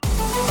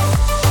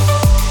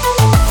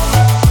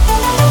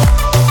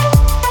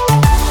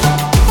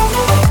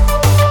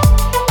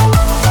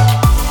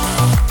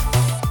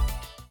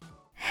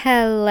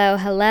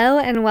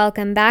and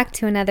welcome back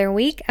to another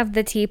week of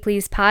the Tea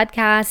Please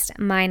podcast.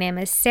 My name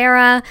is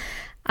Sarah.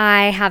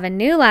 I have a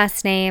new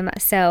last name,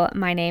 so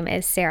my name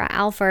is Sarah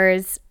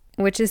Alfers,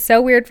 which is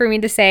so weird for me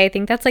to say. I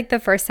think that's like the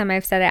first time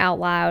I've said it out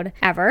loud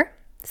ever.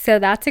 So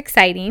that's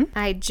exciting.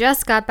 I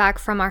just got back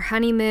from our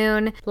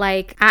honeymoon,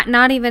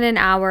 not even an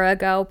hour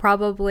ago,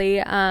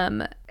 probably.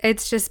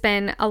 It's just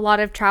been a lot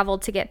of travel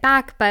to get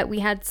back, but we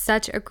had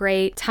such a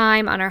great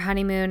time on our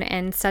honeymoon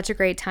and such a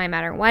great time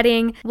at our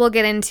wedding. We'll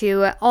get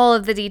into all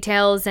of the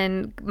details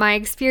and my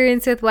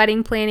experience with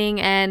wedding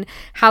planning and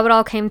how it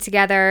all came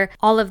together,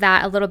 all of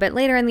that a little bit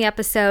later in the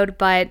episode.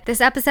 But this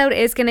episode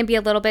is going to be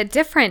a little bit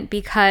different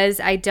because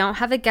I don't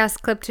have a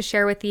guest clip to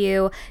share with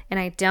you and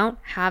I don't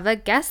have a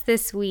guest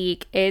this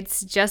week.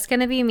 It's just going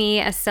to be me,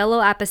 a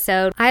solo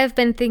episode. I have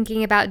been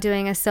thinking about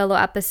doing a solo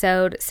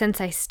episode since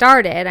I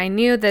started. I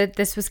knew that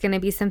this was going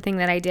to be something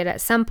that I did at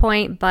some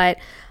point, but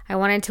I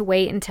wanted to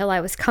wait until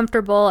I was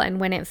comfortable and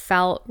when it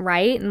felt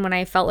right and when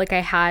I felt like I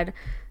had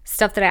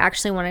stuff that I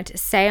actually wanted to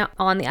say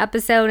on the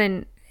episode.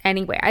 And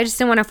anyway, I just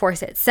didn't want to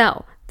force it.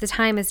 So the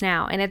time is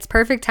now, and it's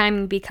perfect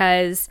timing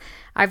because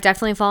I've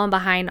definitely fallen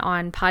behind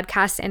on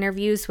podcast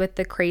interviews with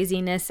the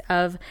craziness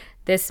of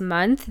this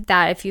month,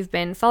 that if you've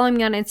been following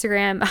me on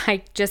Instagram,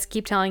 I just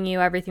keep telling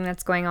you everything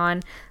that's going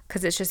on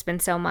because it's just been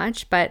so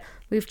much. But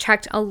we've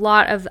checked a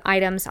lot of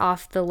items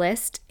off the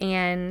list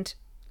and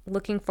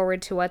looking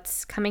forward to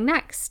what's coming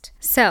next.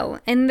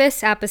 So in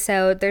this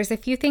episode, there's a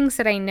few things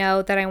that I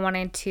know that I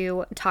wanted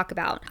to talk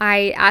about.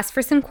 I asked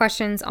for some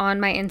questions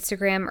on my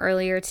Instagram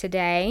earlier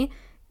today,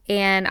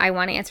 and I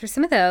want to answer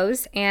some of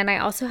those. And I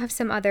also have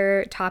some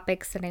other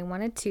topics that I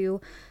wanted to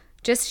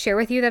just share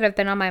with you that have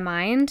been on my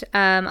mind.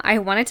 I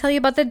want to tell you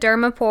about the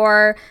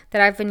Dermapore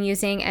that I've been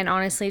using, and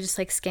honestly, just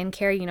like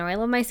skincare. You know, I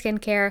love my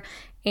skincare,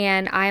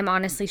 and I'm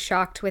honestly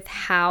shocked with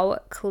how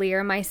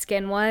clear my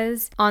skin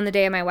was on the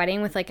day of my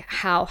wedding with like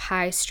how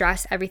high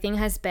stress everything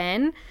has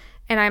been.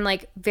 And I'm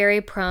like very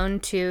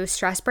prone to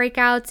stress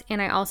breakouts.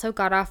 And I also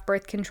got off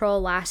birth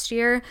control last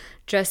year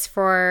just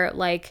for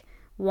like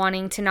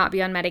wanting to not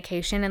be on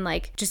medication and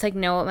like just like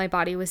know what my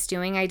body was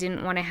doing. I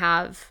didn't want to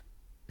have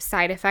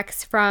side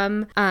effects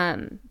from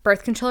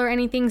birth control or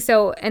anything.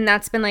 So, and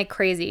that's been like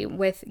crazy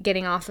with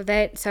getting off of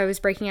it. So I was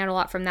breaking out a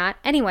lot from that.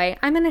 Anyway,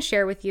 I'm going to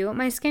share with you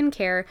my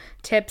skincare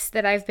tips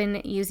that I've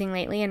been using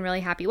lately and really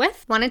happy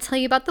with. Want to tell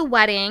you about the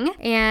wedding,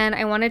 and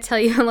I want to tell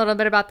you a little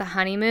bit about the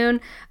honeymoon,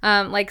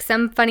 like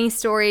some funny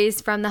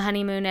stories from the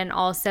honeymoon and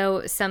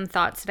also some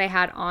thoughts that I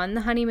had on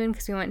the honeymoon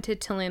because we went to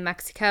Tulum,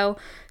 Mexico.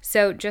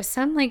 So just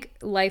some like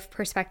life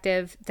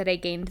perspective that I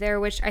gained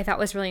there, which I thought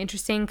was really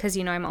interesting because,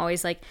 you know, I'm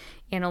always like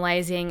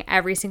analyzing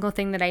every single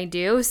thing that I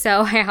do.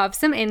 So I have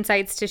some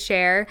insights to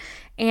share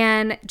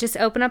and just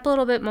open up a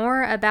little bit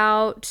more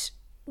about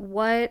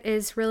what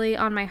is really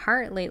on my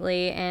heart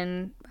lately.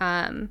 And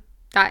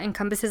that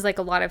encompasses like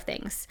a lot of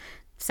things.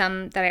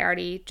 Some that I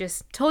already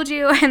just told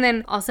you. And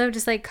then also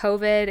just like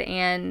COVID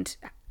and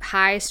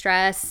high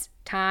stress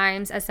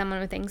times as someone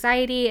with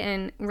anxiety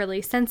and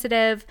really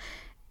sensitive.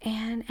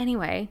 And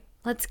anyway,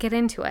 let's get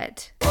into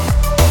it.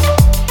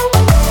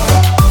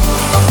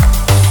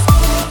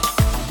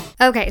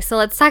 Okay, so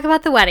let's talk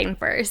about the wedding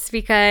first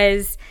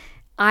because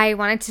I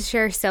wanted to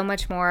share so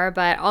much more,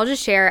 but I'll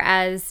just share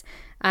as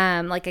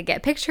like I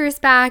get pictures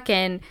back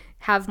and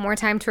have more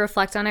time to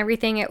reflect on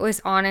everything. It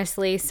was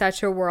honestly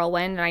such a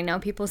whirlwind, and I know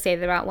people say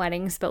that about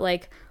weddings, but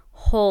like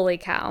holy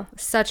cow,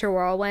 such a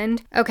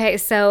whirlwind. Okay,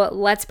 so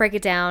let's break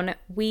it down.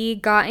 We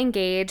got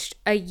engaged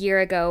a year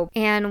ago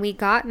and we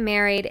got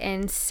married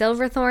in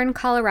Silverthorne,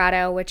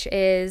 Colorado, which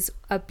is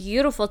a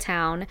beautiful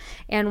town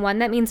and one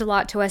that means a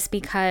lot to us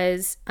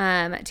because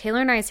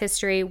Taylor and I's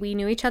history, we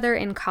knew each other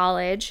in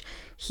college.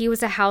 He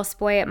was a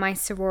houseboy at my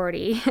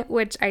sorority,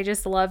 which I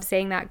just love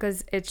saying that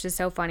because it's just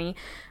so funny.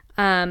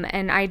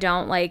 And I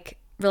don't like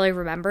really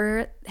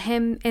remember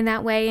him in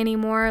that way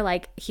anymore.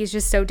 Like he's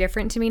just so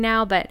different to me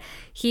now, but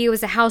he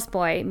was a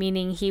houseboy,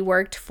 meaning he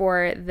worked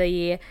for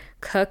the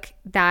cook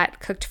that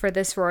cooked for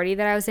the sorority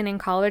that I was in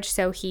college.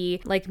 So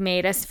he like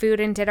made us food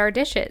and did our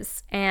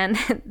dishes. And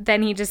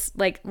then he just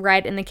like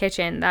read in the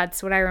kitchen.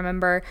 That's what I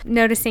remember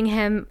noticing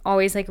him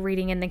always like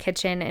reading in the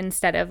kitchen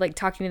instead of like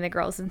talking to the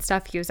girls and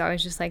stuff. He was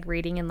always just like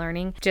reading and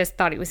learning. Just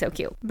thought he was so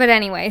cute. But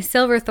anyway,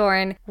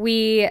 Silverthorne,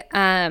 we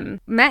met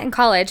in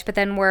college, but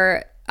then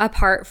we're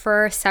apart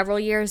for several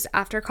years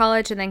after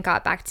college and then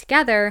got back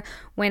together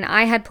when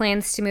I had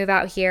plans to move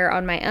out here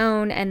on my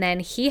own, and then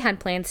he had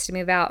plans to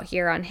move out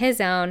here on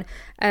his own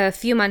a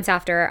few months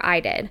after I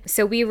did.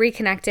 So we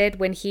reconnected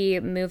when he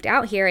moved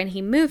out here and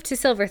he moved to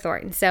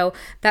Silverthorne. So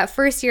that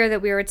first year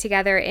that we were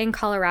together in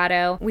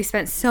Colorado, we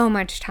spent so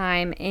much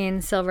time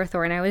in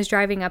Silverthorne. I was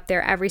driving up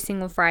there every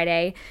single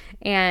Friday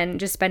and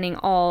just spending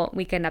all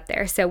weekend up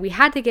there. So we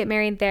had to get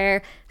married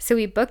there. So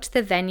we booked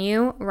the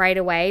venue right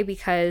away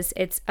because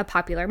it's a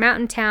popular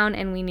mountain town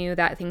and we knew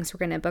that things were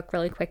going to book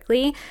really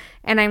quickly.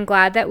 And I'm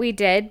glad that we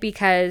did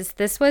because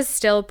this was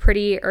still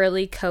pretty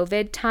early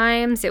COVID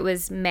times. It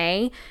was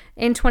May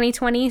in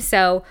 2020.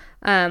 So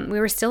we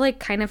were still like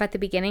kind of at the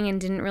beginning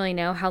and didn't really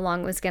know how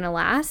long it was going to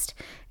last.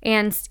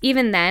 And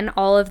even then,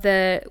 all of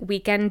the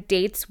weekend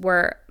dates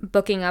were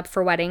booking up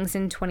for weddings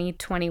in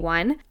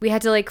 2021. We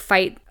had to like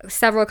fight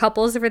several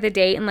couples over the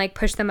date and like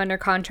push them under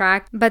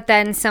contract. But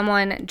then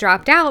someone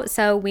dropped out.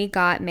 So we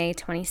got May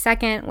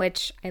 22nd,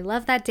 which I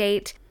love that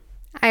date.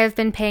 I have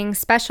been paying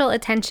special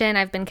attention.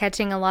 I've been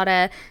catching a lot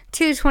of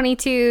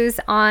 222s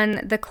on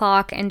the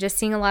clock and just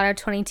seeing a lot of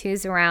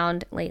 22s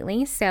around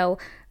lately. So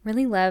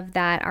really love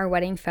that our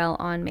wedding fell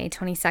on May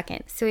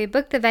 22nd. So we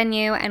booked the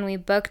venue and we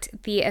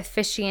booked the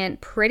officiant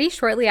pretty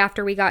shortly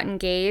after we got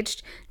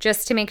engaged,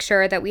 just to make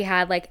sure that we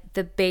had like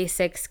the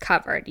basics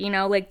covered. You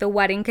know, like the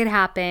wedding could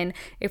happen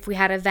if we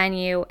had a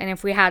venue and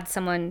if we had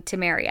someone to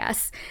marry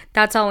us.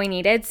 That's all we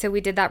needed. So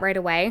we did that right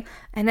away.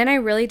 And then I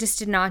really just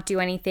did not do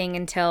anything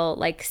until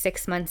like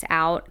 6 months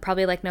out,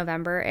 probably like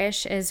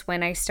November-ish is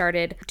when I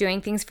started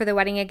doing things for the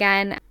wedding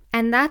again.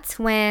 And that's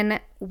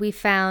when we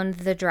found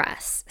the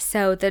dress.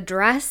 So the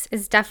dress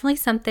is definitely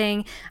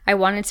something I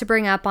wanted to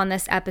bring up on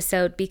this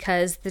episode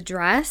because the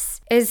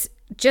dress is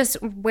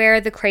just where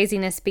the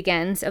craziness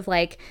begins of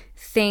like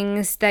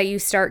things that you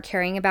start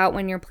caring about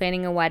when you're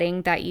planning a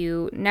wedding that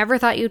you never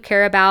thought you'd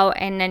care about.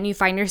 And then you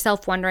find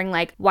yourself wondering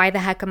like, why the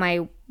heck am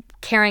I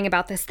caring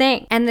about this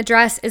thing? And the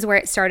dress is where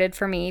it started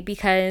for me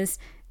because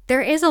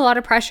there is a lot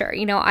of pressure.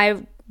 You know,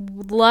 I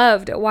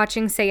loved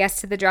watching Say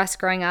Yes to the Dress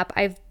growing up.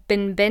 I've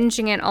been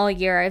binging it all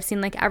year. I've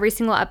seen like every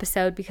single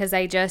episode because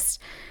I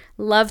just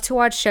love to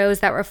watch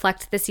shows that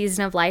reflect the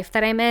season of life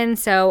that I'm in.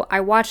 So I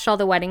watched all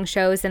the wedding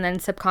shows and then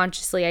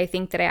subconsciously I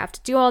think that I have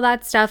to do all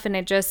that stuff, and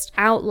it just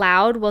out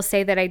loud will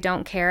say that I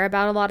don't care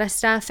about a lot of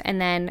stuff,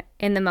 and then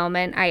in the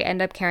moment I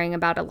end up caring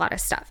about a lot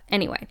of stuff.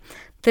 Anyway,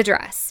 the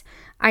dress.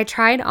 I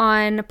tried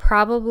on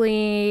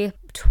probably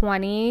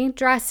 20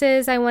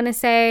 dresses, I want to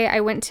say. I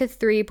went to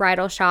 3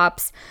 bridal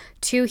shops,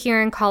 2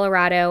 here in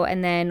Colorado,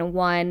 and then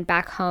 1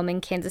 back home in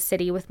Kansas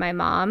City with my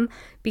mom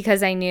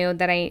because I knew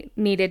that I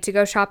needed to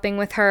go shopping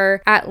with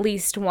her at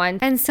least once.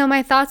 And so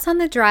my thoughts on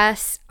the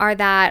dress are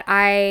that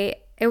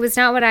it was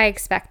not what I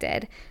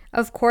expected.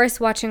 Of course,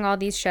 watching all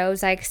these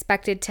shows, I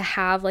expected to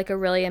have like a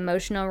really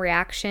emotional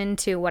reaction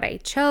to what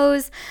I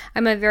chose.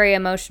 I'm a very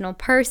emotional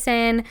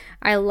person.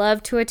 I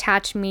love to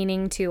attach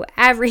meaning to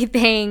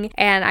everything,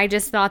 and I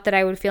just thought that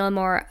I would feel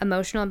more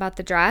emotional about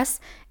the dress.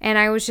 And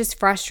I was just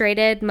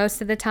frustrated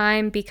most of the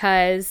time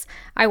because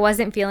I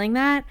wasn't feeling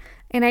that.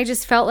 And I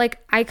just felt like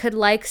I could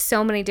like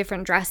so many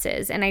different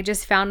dresses. And I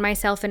just found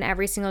myself in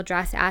every single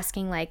dress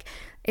asking like,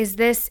 does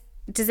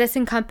this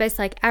encompass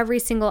like every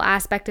single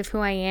aspect of who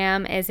I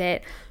am? Is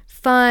it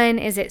fun?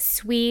 Is it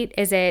sweet?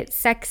 Is it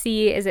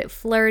sexy? Is it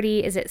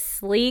flirty? Is it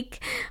sleek?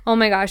 Oh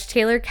my gosh,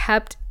 Taylor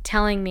kept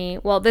telling me,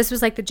 well, this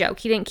was like the joke.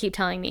 He didn't keep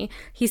telling me.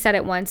 He said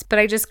it once, but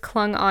I just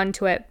clung on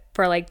to it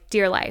for like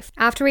dear life.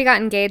 After we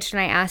got engaged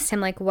and I asked him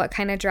like what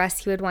kind of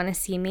dress he would want to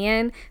see me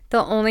in,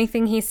 the only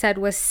thing he said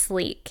was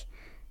sleek.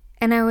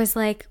 And I was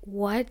like,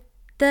 what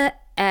the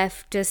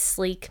F does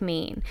sleek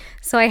mean?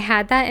 So I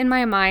had that in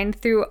my mind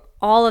through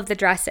all of the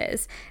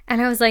dresses.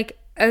 And I was like,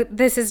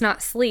 this is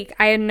not sleek.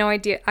 I had no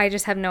idea. I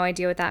just have no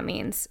idea what that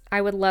means.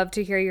 I would love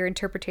to hear your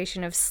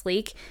interpretation of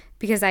sleek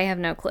because I have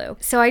no clue.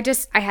 So I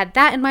had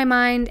that in my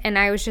mind, and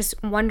I was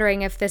just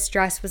wondering if this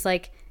dress was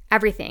like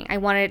everything. I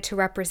wanted it to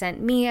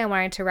represent me. I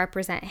wanted it to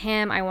represent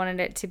him. I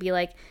wanted it to be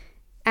like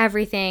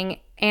everything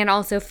and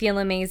also feel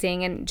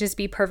amazing and just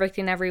be perfect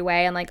in every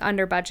way and like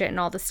under budget and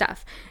all the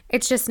stuff.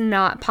 It's just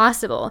not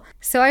possible.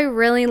 So I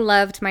really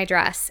loved my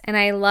dress, and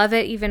I love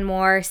it even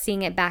more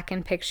seeing it back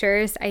in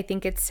pictures. I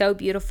think it's so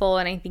beautiful,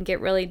 and I think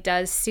it really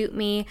does suit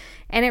me,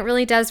 and it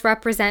really does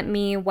represent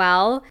me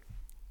well.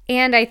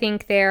 And I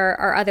think there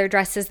are other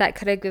dresses that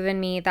could have given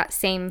me that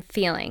same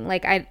feeling.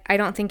 Like I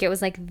don't think it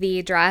was like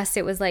the dress.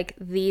 It was like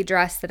the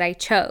dress that I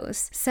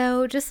chose.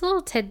 So just a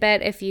little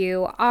tidbit, if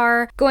you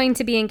are going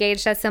to be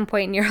engaged at some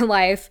point in your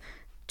life,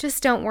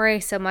 just don't worry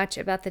so much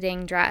about the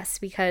dang dress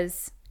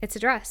because it's a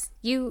dress.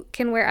 You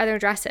can wear other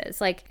dresses.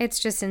 Like it's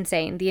just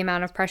insane the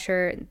amount of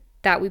pressure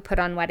that we put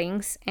on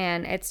weddings,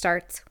 and it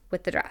starts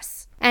with the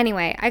dress.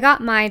 Anyway, I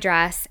got my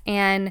dress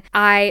and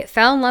I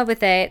fell in love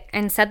with it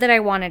and said that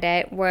I wanted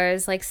it,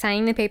 was like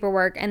signing the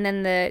paperwork, and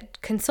then the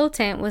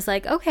consultant was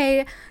like,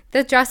 okay,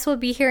 the dress will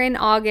be here in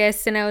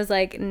August. And I was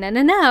like,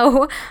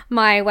 no,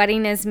 my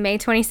wedding is May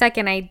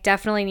 22nd. I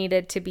definitely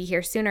needed to be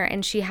here sooner.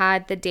 And she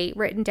had the date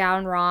written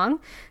down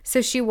wrong.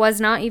 So she was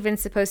not even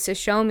supposed to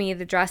show me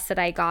the dress that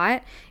I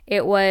got.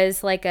 It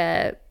was like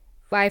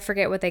I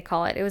forget what they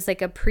call it. It was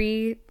like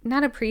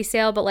not a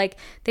pre-sale, but like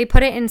they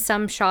put it in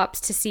some shops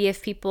to see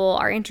if people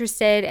are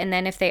interested. And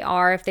then if they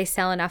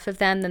sell enough of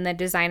them, then the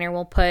designer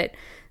will put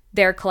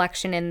their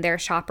collection in their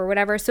shop or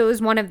whatever. So it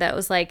was one of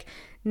those, like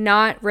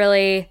not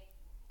really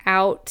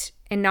out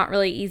and not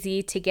really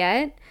easy to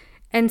get.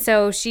 And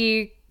so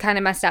she kind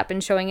of messed up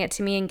in showing it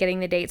to me and getting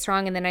the dates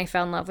wrong. And then I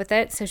fell in love with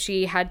it. So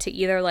she had to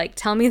either like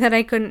tell me that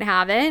I couldn't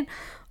have it,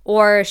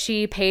 or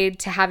she paid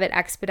to have it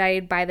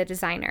expedited by the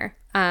designer.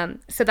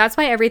 So that's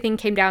why everything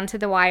came down to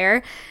the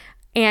wire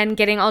and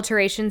getting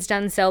alterations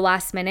done so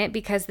last minute,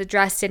 because the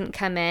dress didn't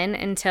come in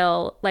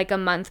until like a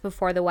month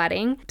before the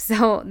wedding.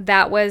 So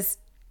that was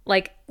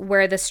like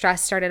where the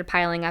stress started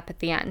piling up at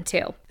the end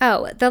too.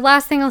 Oh, the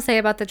last thing I'll say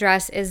about the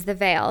dress is the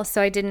veil.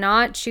 So I did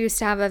not choose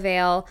to have a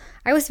veil.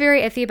 I was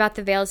very iffy about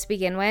the veil to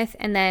begin with.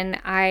 And then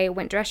I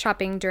went dress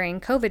shopping during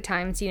COVID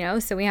times,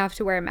 so we have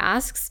to wear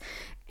masks.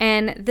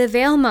 And the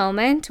veil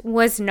moment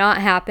was not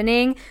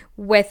happening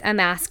with a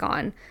mask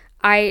on.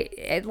 I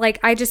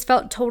just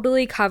felt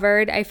totally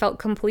covered. I felt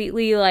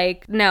completely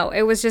no,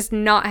 it was just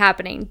not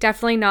happening.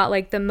 Definitely not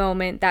like the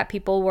moment that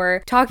people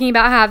were talking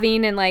about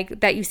having and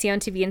like that you see on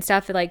TV and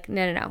stuff.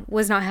 No,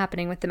 was not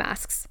happening with the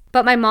masks.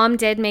 But my mom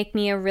did make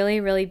me a really,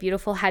 really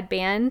beautiful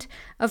headband.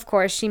 Of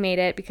course, she made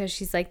it because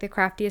she's like the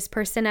craftiest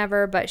person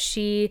ever, but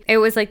it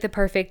was like the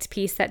perfect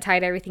piece that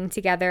tied everything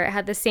together. It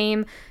had the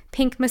same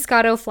pink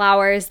Moscato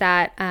flowers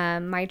that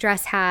my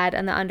dress had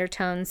and the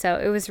undertone. So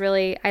it was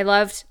really, I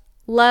loved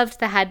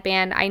the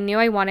headband. I knew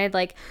I wanted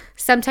like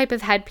some type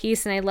of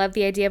headpiece, and I love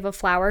the idea of a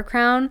flower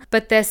crown,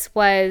 but this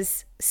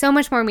was so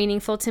much more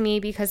meaningful to me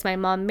because my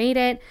mom made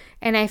it,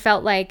 and I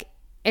felt like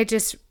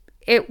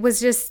it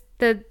was just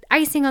the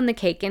icing on the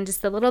cake and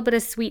just a little bit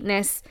of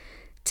sweetness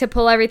to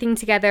pull everything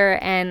together,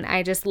 and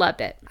I just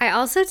loved it. I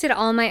also did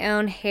all my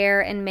own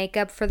hair and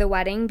makeup for the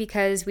wedding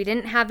because we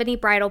didn't have any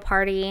bridal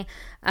party.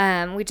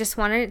 We just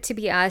wanted it to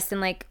be us, and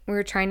we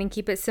were trying to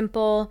keep it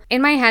simple.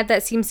 In my head,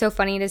 that seems so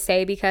funny to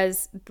say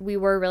because we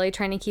were really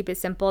trying to keep it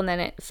simple, and then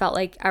it felt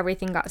like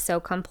everything got so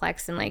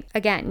complex, and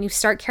again, you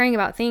start caring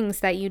about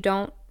things that you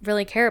don't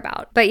really care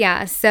about. But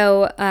yeah,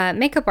 so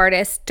makeup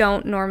artists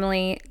don't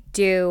normally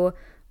do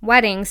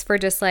weddings for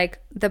just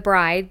the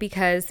bride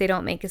because they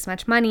don't make as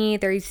much money.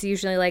 There's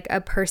usually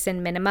a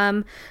person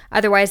minimum.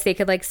 Otherwise, they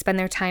could spend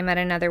their time at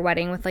another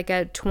wedding with a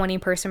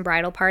 20-person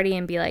bridal party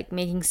and be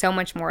making so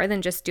much more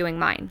than just doing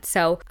mine.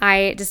 So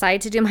I decided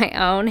to do my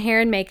own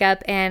hair and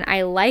makeup, and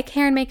I like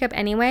hair and makeup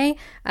anyway.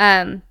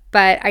 But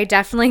I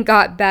definitely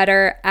got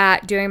better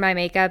at doing my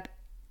makeup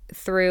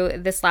through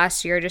this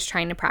last year, just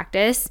trying to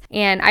practice.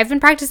 And I've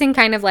been practicing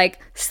kind of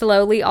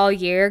slowly all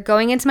year.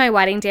 Going into my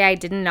wedding day, I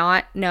did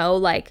not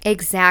know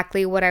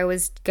exactly what I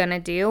was gonna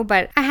do,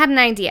 but I had an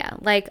idea.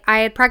 I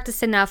had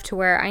practiced enough to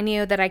where I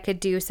knew that I could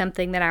do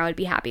something that I would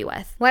be happy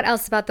with. What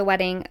else about the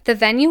wedding? The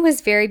venue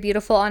was very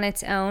beautiful on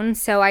its own,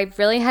 so I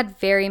really had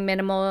very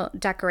minimal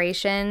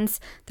decorations.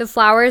 The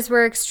flowers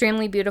were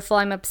extremely beautiful.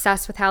 I'm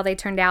obsessed with how they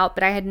turned out,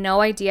 but I had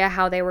no idea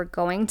how they were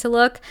going to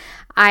look.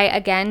 I,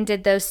 again,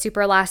 did those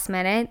super last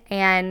minute,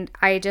 and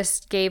I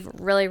just gave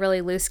really,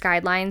 really loose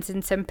guidelines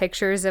and some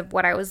pictures of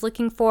what I was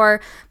looking for,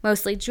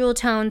 mostly jewel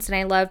tones, and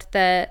I loved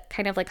the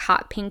kind of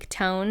hot pink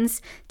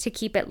tones to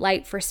keep it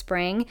light for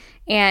spring,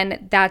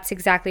 and that's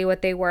exactly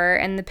what they were.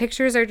 And the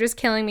pictures are just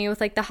killing me with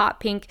the hot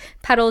pink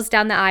petals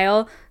down the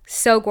aisle.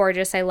 So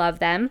gorgeous. I love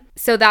them.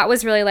 So that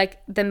was really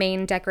the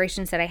main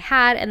decorations that I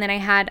had. And then I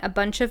had a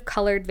bunch of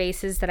colored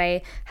vases that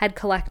I had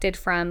collected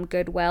from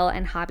Goodwill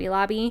and Hobby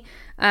Lobby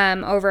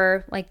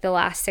over the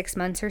last 6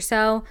 months or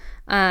so.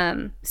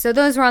 So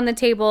those were on the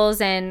tables,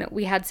 and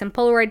we had some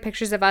Polaroid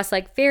pictures of us,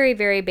 very,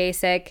 very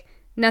basic.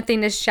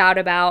 Nothing to shout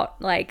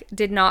about,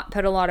 did not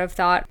put a lot of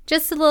thought.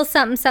 Just a little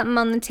something, something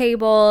on the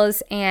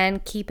tables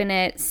and keeping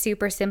it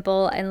super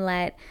simple, and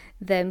let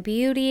the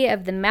beauty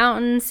of the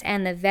mountains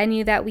and the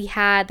venue that we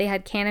had, they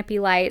had canopy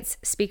lights,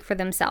 speak for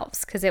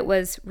themselves because it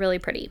was really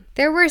pretty.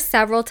 There were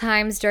several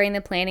times during the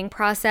planning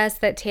process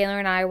that Taylor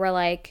and I were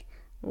like,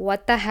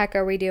 what the heck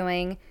are we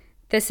doing?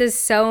 This is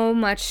so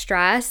much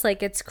stress.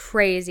 It's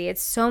crazy.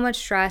 It's so much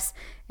stress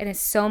and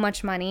it's so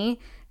much money.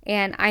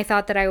 And I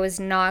thought that I was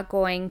not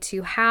going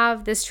to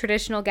have this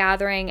traditional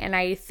gathering. And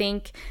I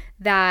think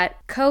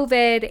that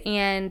COVID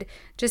and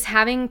just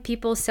having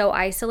people so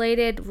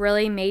isolated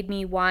really made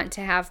me want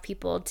to have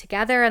people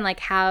together and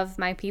have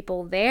my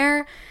people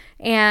there.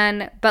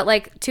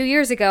 But 2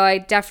 years ago, I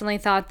definitely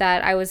thought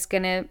that I was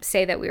going to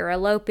say that we were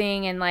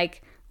eloping and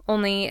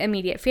only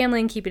immediate family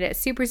and keeping it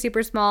super,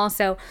 super small.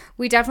 So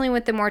we definitely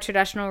went the more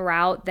traditional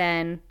route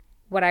than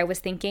what I was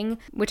thinking,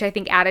 which I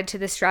think added to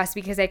the stress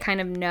because I kind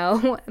of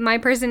know my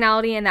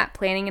personality, and that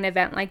planning an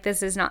event like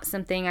this is not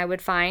something I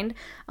would find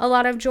a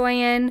lot of joy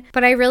in.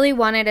 But I really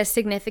wanted a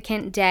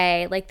significant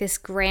day, this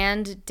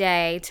grand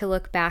day to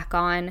look back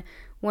on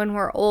when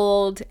we're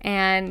old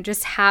and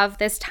just have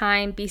this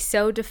time be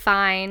so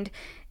defined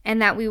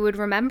and that we would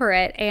remember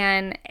it.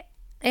 And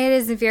it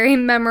is a very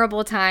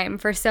memorable time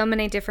for so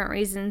many different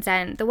reasons,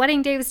 and the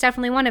wedding day was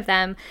definitely one of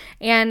them.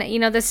 And,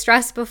 the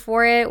stress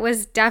before it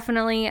was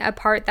definitely a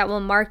part that will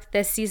mark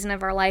this season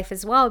of our life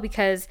as well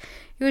because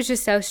it was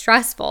just so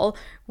stressful.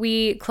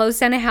 We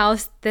closed on a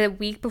house the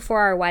week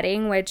before our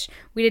wedding, which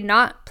we did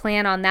not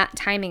plan on that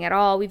timing at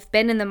all. We've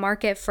been in the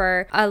market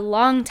for a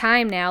long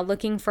time now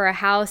looking for a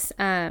house,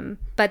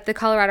 but the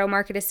Colorado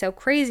market is so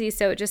crazy,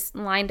 so it just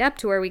lined up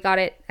to where we got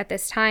it at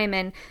this time,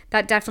 and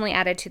that definitely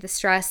added to the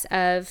stress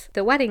of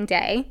the wedding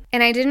day.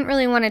 And I didn't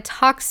really want to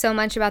talk so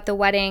much about the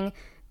wedding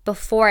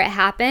before it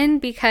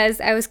happened because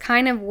I was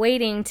kind of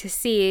waiting to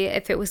see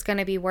if it was going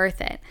to be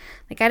worth it.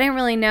 Like, I didn't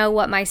really know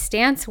what my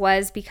stance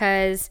was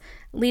because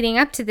leading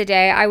up to the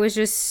day, I was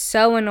just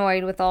so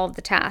annoyed with all of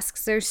the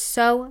tasks. There's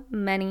so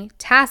many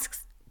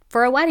tasks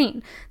for a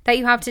wedding that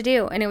you have to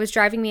do, and it was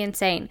driving me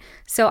insane.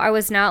 So I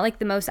was not like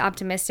the most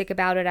optimistic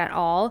about it at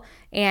all.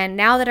 And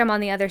now that I'm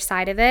on the other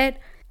side of it,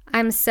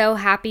 I'm so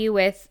happy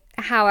with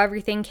how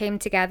everything came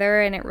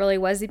together, and it really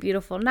was a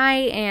beautiful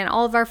night, and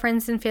all of our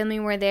friends and family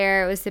were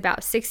there. It was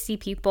about 60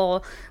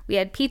 people. We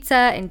had pizza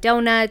and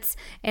donuts,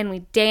 and we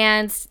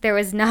danced. There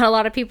was not a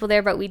lot of people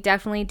there, but we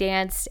definitely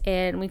danced,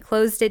 and we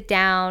closed it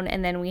down,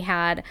 and then we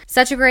had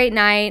such a great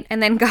night,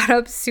 and then got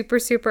up super,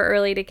 super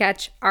early to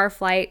catch our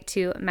flight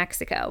to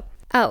Mexico.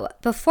 Oh,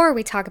 before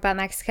we talk about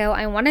Mexico,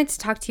 I wanted to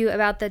talk to you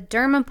about the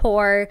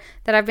Dermapore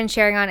that I've been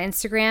sharing on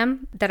Instagram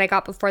that I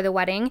got before the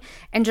wedding,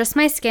 and just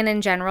my skin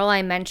in general.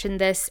 I mentioned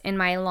this in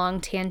my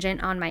long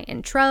tangent on my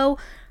intro.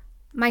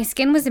 My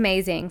skin was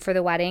amazing for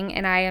the wedding,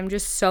 and I am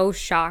just so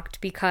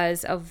shocked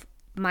because of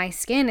my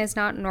skin is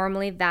not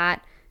normally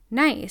that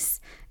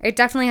nice. It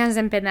definitely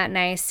hasn't been that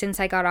nice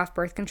since I got off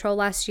birth control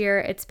last year.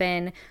 It's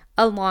been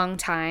a long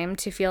time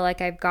to feel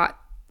like I've got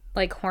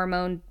like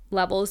hormone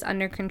levels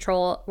under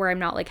control where I'm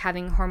not like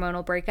having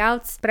hormonal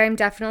breakouts, but I'm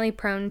definitely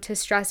prone to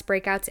stress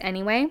breakouts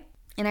anyway,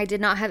 and I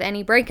did not have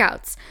any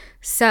breakouts.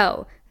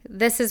 So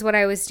this is what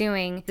I was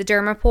doing. The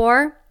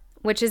Dermapore,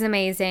 which is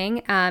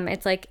amazing.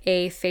 It's like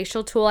a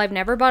facial tool. I've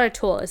never bought a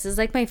tool. This is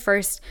like my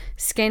first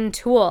skin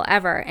tool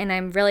ever, and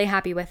I'm really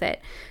happy with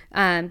it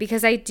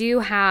because I do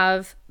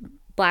have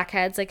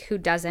blackheads. Like, who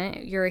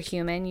doesn't? You're a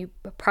human. You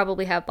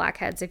probably have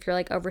blackheads if you're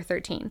like over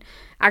 13.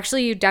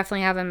 Actually, you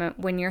definitely have them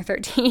when you're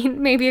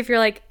 13. Maybe if you're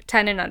like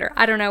 10 and under.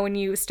 I don't know when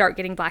you start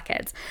getting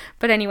blackheads.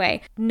 But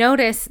anyway,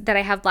 notice that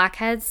I have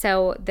blackheads.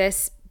 So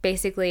this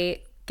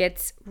basically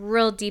gets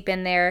real deep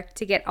in there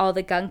to get all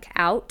the gunk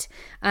out.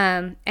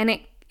 And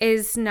it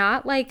is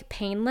not like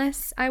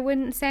painless, I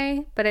wouldn't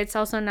say, but it's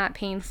also not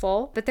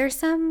painful. But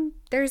there's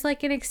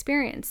like an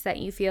experience that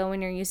you feel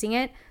when you're using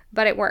it,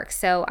 but it works.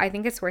 So I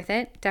think it's worth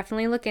it.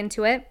 Definitely look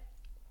into it.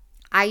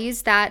 I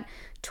use that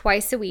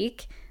twice a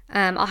week.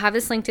 I'll have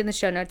this linked in the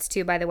show notes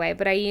too, by the way,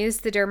 but I use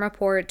the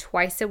Dermapore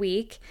twice a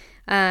week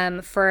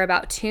for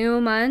about 2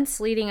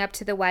 months leading up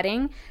to the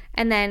wedding.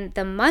 And then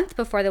the month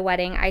before the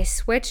wedding, I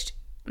switched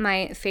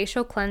my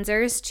facial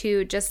cleansers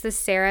to just the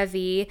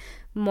CeraVe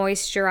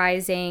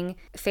moisturizing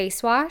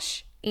face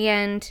wash.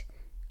 And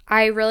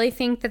I really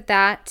think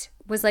that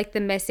was like the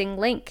missing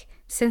link.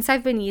 Since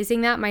I've been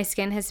using that, my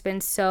skin has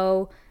been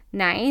so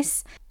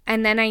nice.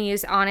 And then I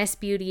use Honest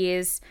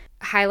Beauty's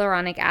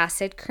hyaluronic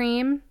acid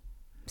cream.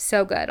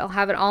 So good. I'll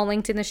have it all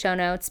linked in the show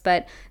notes,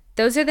 but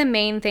those are the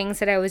main things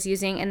that I was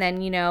using. And then,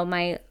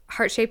 my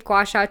heart-shaped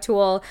gua sha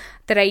tool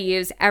that I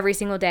use every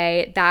single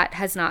day, that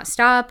has not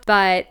stopped,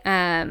 but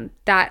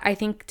that I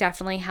think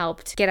definitely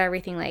helped get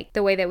everything like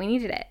the way that we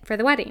needed it for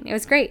the wedding. It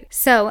was great.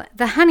 So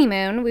the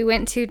honeymoon, we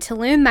went to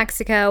Tulum,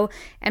 Mexico,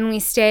 and we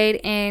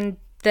stayed in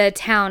the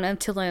town of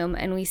Tulum,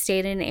 and we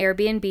stayed in an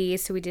Airbnb.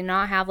 So we did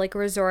not have like a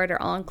resort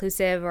or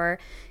all-inclusive or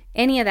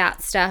any of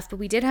that stuff, but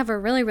we did have a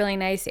really, really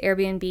nice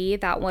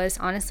Airbnb that was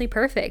honestly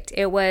perfect.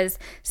 It was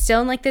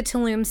still in like the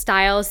Tulum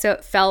style, so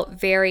it felt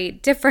very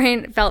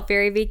different, felt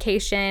very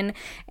vacation,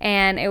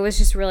 and it was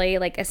just really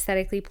like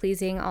aesthetically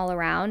pleasing all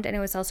around. And it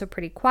was also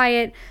pretty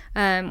quiet.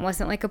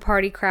 Wasn't like a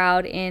party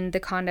crowd in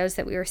the condos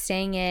that we were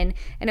staying in,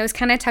 and it was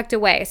kind of tucked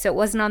away, so it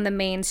wasn't on the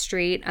main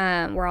street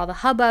where all the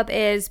hubbub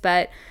is,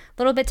 but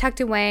a little bit tucked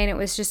away, and it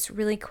was just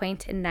really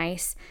quaint and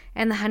nice.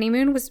 And the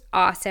honeymoon was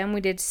awesome. We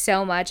did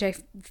so much. I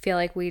feel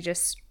like we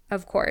just,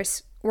 of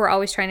course, we're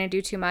always trying to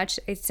do too much.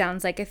 It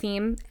sounds like a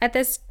theme at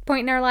this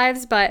point in our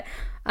lives, but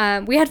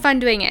we had fun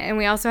doing it, and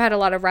we also had a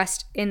lot of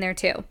rest in there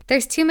too.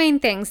 There's two main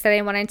things that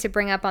I wanted to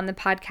bring up on the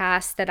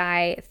podcast that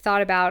I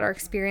thought about or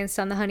experienced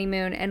on the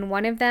honeymoon, and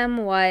one of them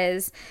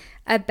was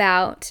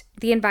about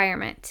the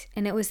environment,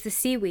 and it was the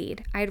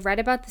seaweed. I had read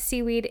about the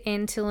seaweed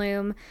in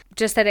Tulum,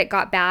 just that it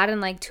got bad and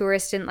like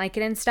tourists didn't like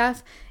it and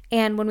stuff.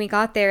 And when we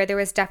got there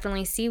was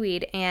definitely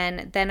seaweed.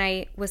 And then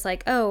I was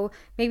like, oh,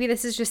 maybe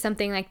this is just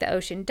something like the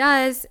ocean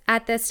does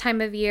at this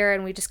time of year,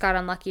 and we just got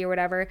unlucky or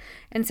whatever.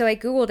 And so I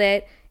Googled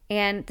it,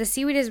 and the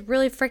seaweed is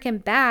really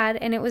freaking bad,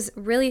 and it was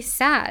really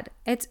sad.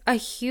 It's a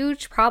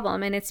huge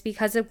problem, and it's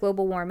because of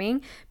global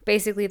warming.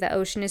 Basically, the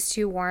ocean is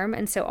too warm,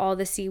 and so all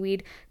the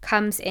seaweed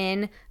comes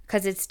in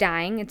because it's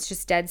dying. It's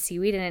just dead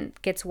seaweed, and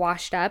it gets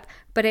washed up,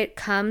 but it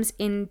comes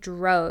in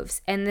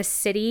droves. And the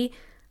city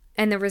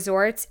and the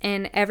resorts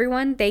and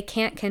everyone, they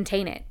can't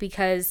contain it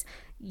because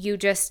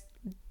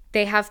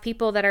they have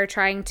people that are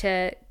trying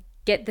to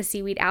get the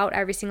seaweed out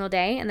every single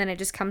day, and then it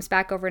just comes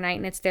back overnight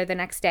and it's there the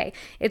next day.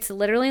 It's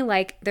literally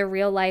like the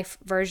real life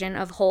version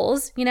of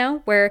Holes,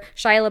 where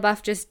Shia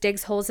LaBeouf just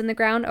digs holes in the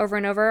ground over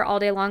and over all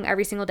day long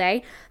every single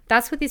day.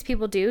 That's what these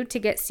people do to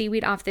get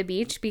seaweed off the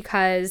beach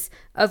because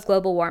of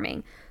global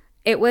warming.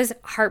 it was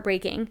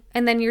heartbreaking.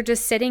 And then you're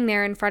just sitting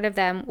there in front of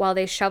them while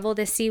they shovel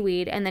the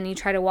seaweed, and then you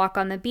try to walk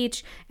on the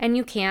beach and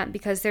you can't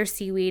because there's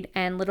seaweed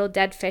and little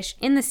dead fish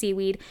in the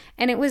seaweed.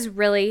 And it was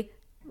really,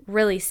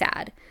 really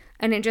sad.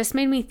 And it just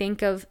made me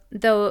think of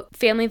the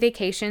family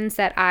vacations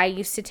that I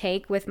used to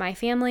take with my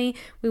family.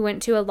 We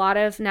went to a lot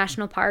of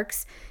national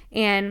parks,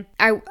 and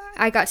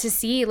I got to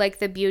see like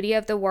the beauty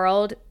of the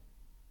world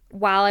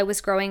while I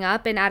was growing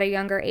up and at a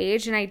younger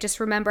age. And I just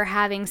remember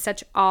having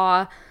such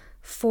awe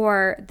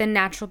for the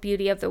natural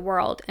beauty of the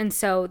world. And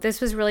so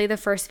this was really the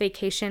first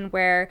vacation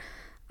where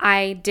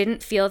I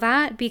didn't feel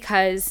that,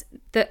 because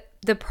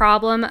the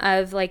problem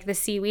of like the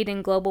seaweed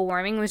and global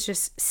warming was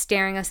just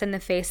staring us in the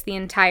face the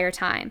entire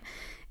time.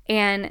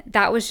 And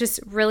that was just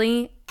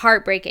really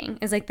heartbreaking,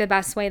 is like the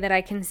best way that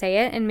I can say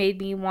it, and made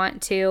me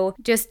want to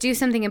just do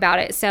something about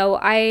it. So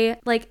I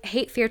like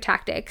hate fear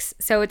tactics.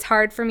 So it's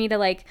hard for me to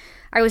like,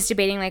 I was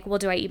debating like, well,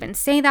 do I even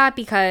say that?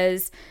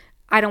 Because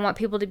I don't want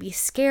people to be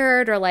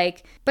scared, or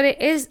like, but it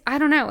is, I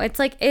don't know. It's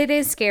like, it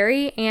is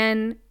scary.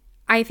 And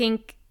I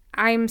think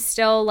I'm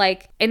still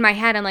like in my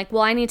head, I'm like,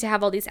 well, I need to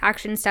have all these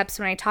action steps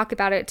when I talk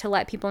about it to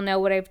let people know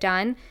what I've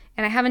done.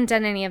 And I haven't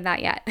done any of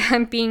that yet.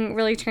 I'm being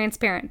really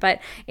transparent,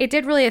 but it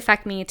did really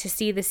affect me to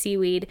see the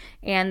seaweed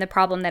and the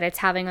problem that it's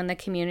having on the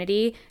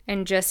community,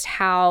 and just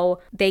how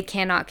they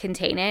cannot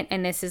contain it.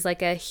 And this is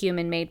like a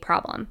human-made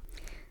problem.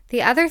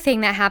 The other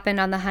thing that happened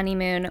on the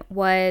honeymoon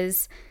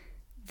was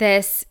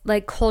this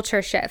like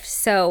culture shift.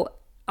 So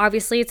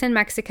obviously it's in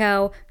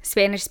Mexico,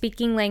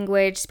 Spanish-speaking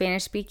language,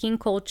 Spanish-speaking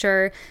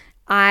culture.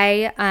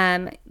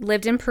 I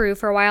lived in Peru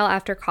for a while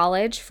after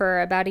college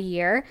for about a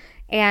year,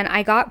 and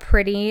I got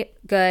pretty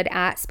good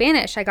at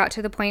Spanish. I got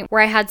to the point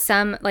where I had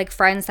some like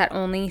friends that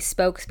only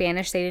spoke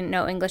Spanish. They didn't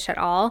know English at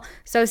all.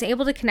 So I was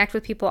able to connect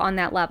with people on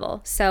that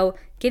level. So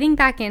getting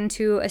back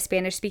into a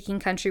Spanish-speaking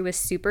country was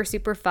super,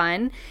 super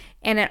fun.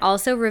 And it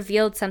also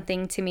revealed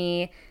something to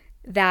me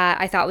that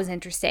I thought was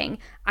interesting.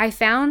 I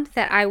found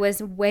that I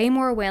was way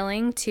more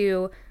willing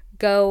to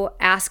go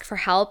ask for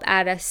help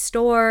at a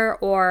store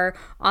or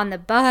on the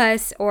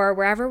bus or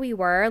wherever we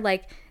were,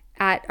 like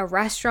at a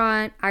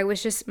restaurant. I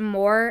was just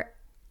more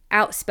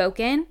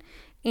outspoken,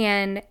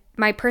 and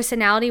my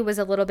personality was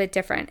a little bit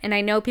different. And I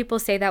know people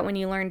say that when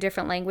you learn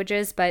different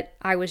languages, but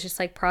I was just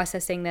like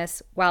processing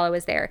this while I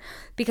was there,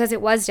 because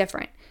it was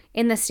different.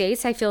 In the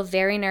States, I feel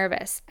very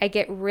nervous. I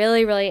get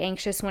really, really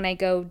anxious when I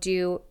go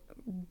do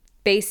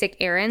basic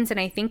errands. And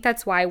I think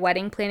that's why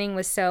wedding planning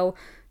was so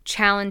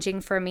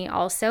challenging for me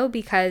also,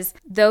 because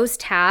those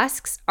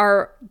tasks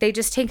they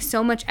just take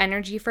so much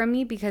energy from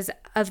me because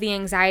of the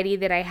anxiety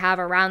that I have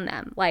around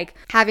them, like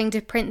having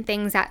to print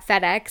things at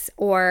FedEx,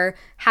 or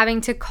having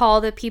to call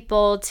the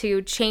people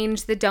to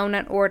change the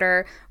donut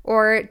order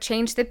or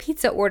change the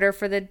pizza order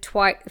for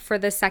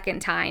the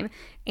second time,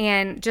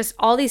 and just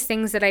all these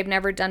things that I've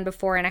never done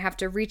before, and I have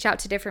to reach out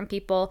to different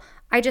people.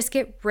 I just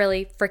get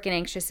really freaking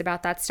anxious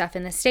about that stuff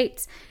in the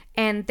States.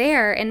 And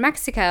there in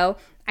Mexico,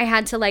 I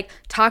had to like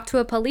talk to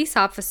a police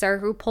officer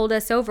who pulled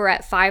us over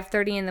at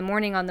 5:30 in the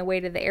morning on the way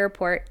to the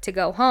airport to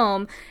go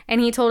home.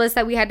 And he told us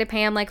that we had to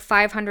pay him like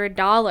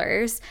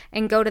 $500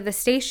 and go to the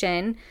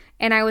station.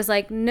 And I was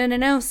like,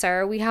 no,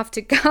 sir, we have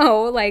to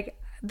go. Like,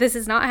 this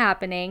is not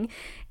happening.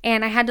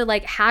 And I had to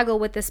like haggle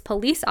with this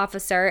police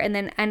officer and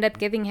then end up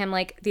giving him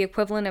like the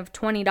equivalent of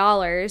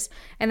 $20.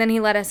 And then he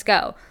let us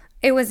go.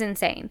 It was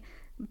insane.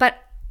 But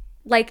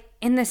like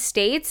in the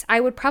States,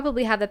 I would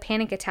probably have a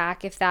panic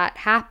attack if that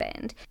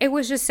happened. It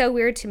was just so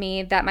weird to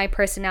me that my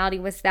personality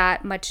was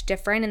that much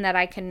different, and that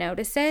I can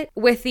notice it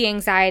with the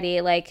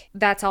anxiety, like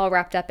that's all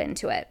wrapped up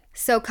into it.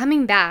 So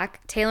coming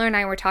back, Taylor and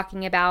I were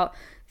talking about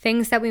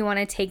things that we want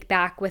to take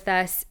back with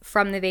us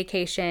from the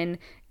vacation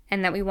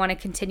and that we want to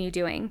continue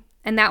doing.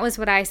 And that was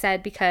what I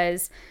said,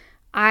 because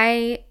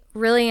I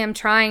really am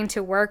trying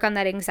to work on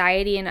that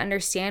anxiety and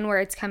understand where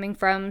it's coming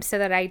from so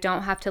that I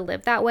don't have to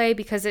live that way,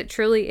 because it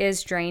truly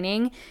is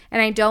draining.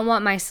 And I don't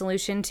want my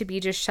solution to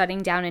be just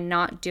shutting down and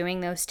not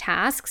doing those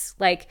tasks.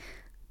 Like,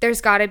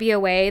 there's got to be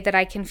a way that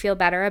I can feel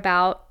better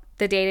about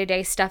the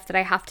day-to-day stuff that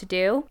I have to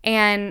do.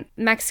 And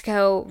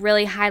Mexico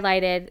really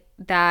highlighted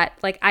that,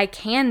 like, I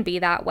can be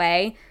that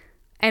way.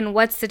 And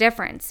what's the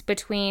difference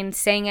between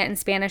saying it in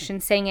Spanish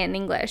and saying it in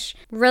English?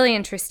 Really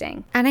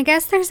interesting. And I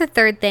guess there's a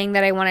third thing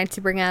that I wanted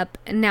to bring up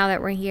now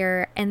that we're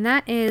here, and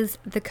that is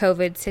the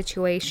COVID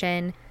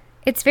situation.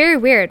 It's very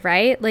weird,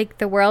 right? Like,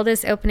 the world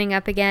is opening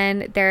up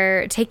again.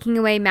 They're taking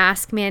away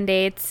mask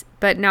mandates,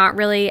 but not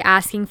really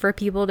asking for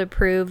people to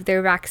prove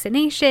their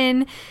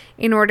vaccination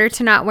in order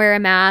to not wear a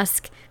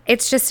mask.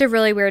 It's just a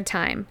really weird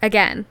time.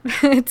 Again,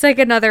 it's like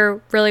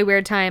another really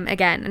weird time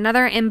again,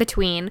 another in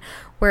between,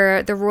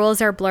 where the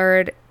rules are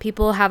blurred.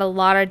 People have a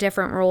lot of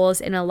different rules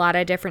in a lot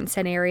of different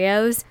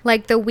scenarios.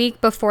 Like the week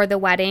before the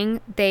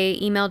wedding, they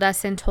emailed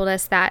us and told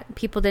us that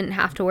people didn't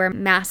have to wear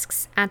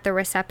masks at the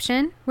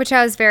reception, which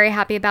I was very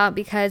happy about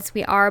because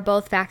we are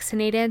both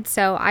vaccinated.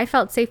 So I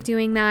felt safe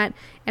doing that.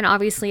 And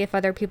obviously, if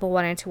other people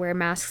wanted to wear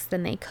masks,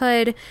 then they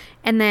could.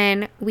 And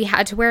then we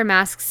had to wear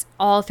masks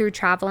all through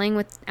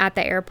traveling at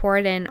the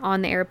airport and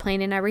on the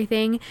airplane and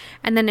everything.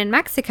 And then in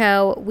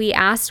Mexico, we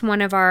asked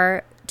one of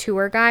our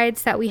tour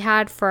guides that we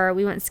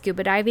went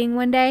scuba diving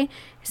one day.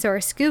 So our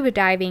scuba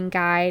diving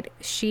guide,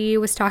 she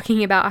was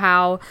talking about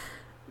how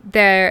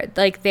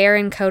they're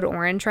in code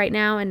orange right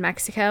now in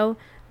Mexico,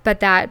 but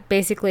that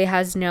basically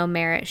has no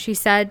merit, she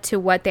said, to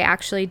what they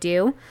actually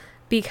do,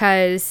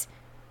 because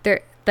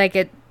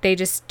they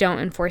just don't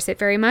enforce it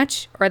very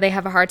much, or they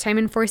have a hard time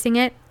enforcing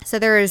it. So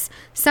there's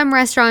some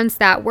restaurants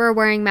that were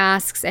wearing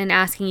masks and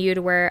asking you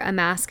to wear a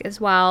mask as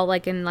well,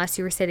 like unless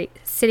you were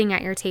sitting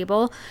at your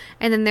table.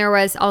 And then there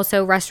was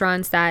also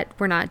restaurants that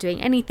were not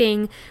doing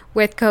anything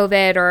with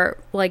COVID or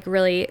like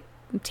really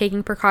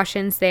taking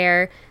precautions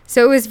there.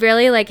 So it was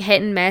really like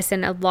hit and miss,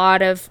 and a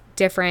lot of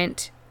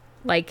different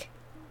like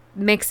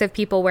mix of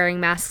people wearing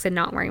masks and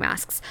not wearing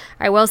masks.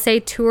 I will say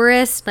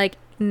tourists, like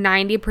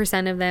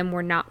 90% of them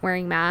were not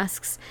wearing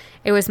masks.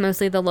 It was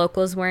mostly the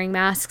locals wearing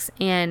masks.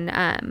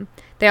 And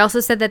they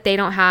also said that they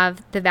don't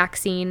have the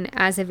vaccine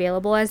as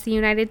available as the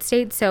United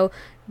States. So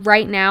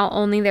right now,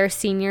 only their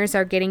seniors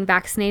are getting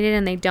vaccinated,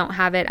 and they don't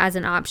have it as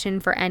an option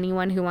for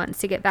anyone who wants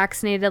to get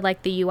vaccinated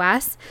like the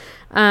US.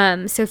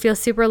 So feel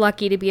super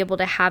lucky to be able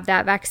to have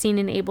that vaccine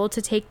and able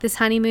to take this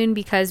honeymoon,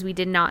 because we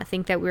did not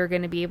think that we were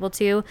going to be able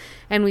to,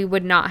 and we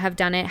would not have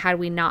done it had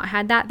we not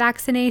had that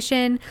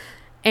vaccination.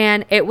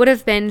 And it would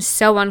have been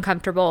so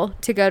uncomfortable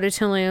to go to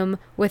Tulum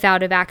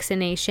without a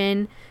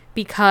vaccination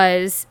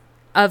because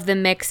of the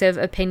mix of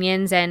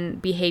opinions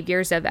and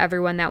behaviors of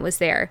everyone that was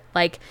there.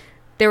 Like,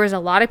 there was a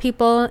lot of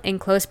people in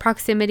close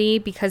proximity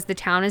because the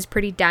town is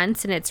pretty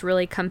dense and it's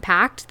really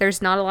compact.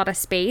 There's not a lot of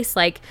space.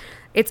 Like,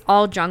 it's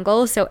all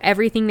jungle. So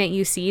everything that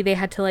you see, they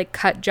had to like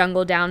cut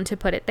jungle down to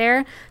put it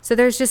there. So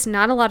there's just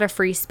not a lot of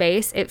free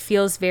space. It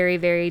feels very,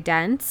 very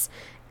dense.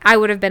 I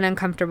would have been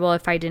uncomfortable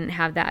if I didn't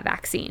have that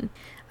vaccine.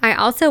 I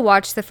also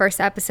watched the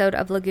first episode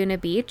of Laguna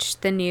Beach,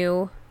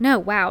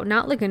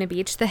 not Laguna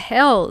Beach, The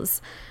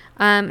Hills.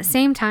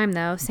 Same time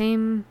though,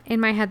 same, in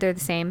my head they're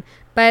the same,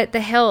 but The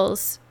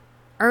Hills,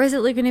 or is it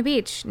Laguna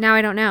Beach? Now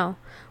I don't know.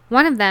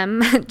 One of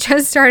them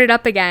just started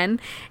up again,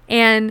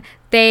 and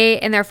they,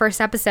 in their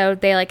first episode,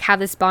 they like have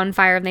this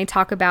bonfire and they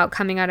talk about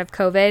coming out of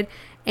COVID,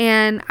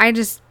 and I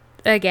just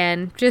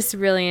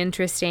really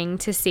interesting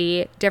to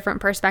see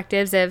different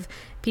perspectives of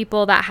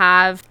people that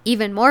have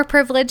even more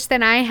privilege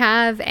than I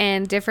have,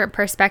 and different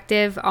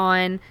perspective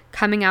on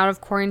coming out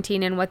of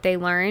quarantine and what they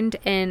learned.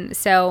 And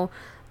so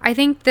I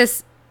think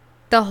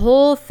the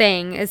whole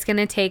thing is going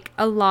to take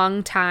a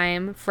long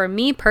time for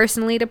me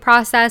personally to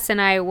process,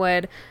 and I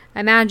would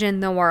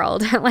imagine the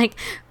world. Like,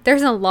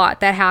 there's a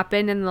lot that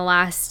happened in the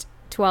last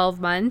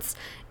 12 months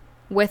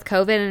with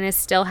COVID, and is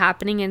still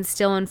happening and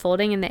still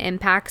unfolding, and the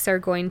impacts are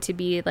going to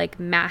be like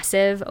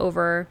massive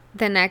over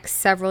the next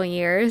several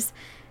years.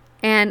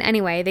 And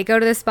anyway, they go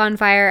to this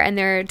bonfire and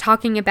they're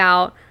talking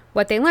about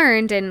what they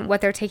learned and what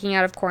they're taking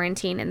out of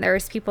quarantine. And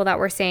there's people that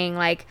were saying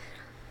like,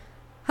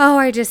 oh,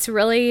 I just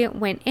really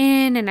went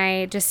in and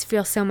I just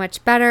feel so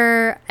much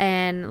better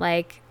and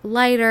like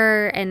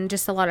lighter, and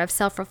just a lot of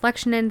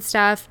self-reflection and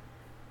stuff.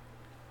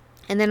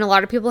 And then a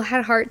lot of people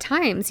had hard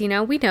times, we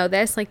know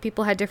this, like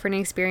people had different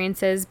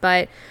experiences,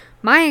 but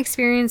my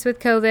experience with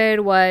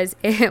COVID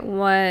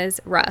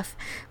was rough.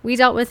 We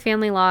dealt with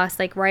family loss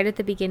like right at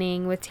the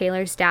beginning with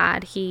Taylor's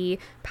dad. He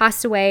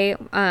passed away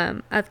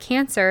of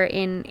cancer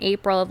in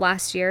April of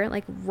last year,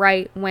 like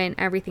right when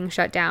everything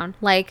shut down.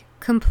 Like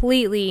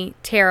completely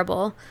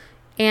terrible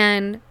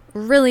and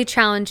really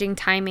challenging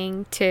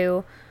timing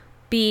to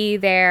be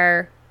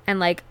there and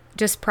like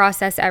just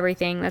process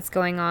everything that's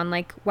going on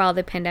like while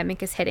the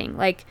pandemic is hitting.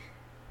 Like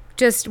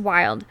just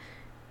wild.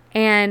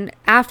 And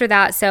after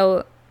that,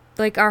 so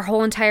like our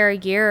whole entire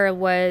year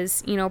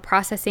was,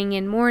 processing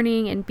and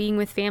mourning and being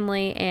with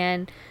family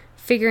and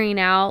figuring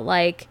out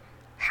like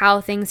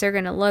how things are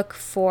going to look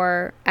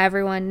for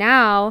everyone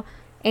now.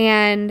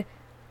 And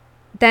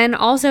then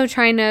also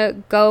trying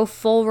to go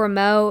full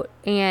remote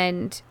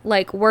and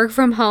like work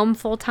from home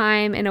full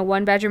time in a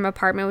 1-bedroom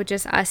apartment with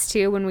just us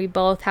two, when we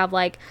both have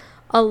like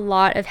a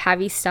lot of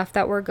heavy stuff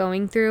that we're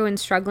going through and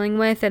struggling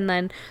with, and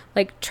then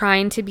like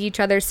trying to be each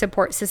other's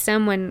support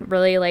system when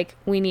really like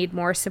we need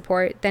more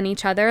support than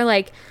each other.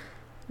 Like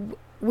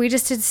we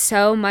just did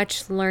so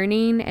much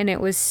learning, and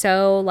it was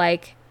so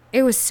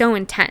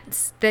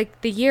intense. The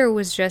year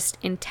was just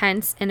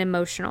intense and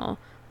emotional,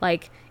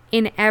 like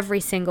in every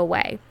single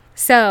way.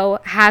 So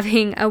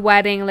having a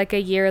wedding like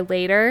a year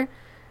later,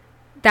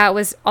 that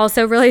was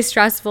also really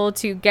stressful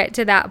to get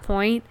to that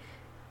point,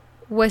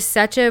 was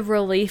such a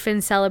relief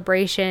and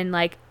celebration,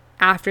 like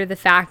after the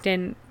fact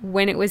and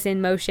when it was in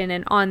motion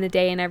and on the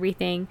day and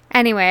everything.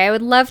 Anyway, I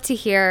would love to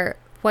hear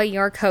what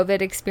your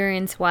COVID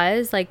experience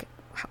was. Like,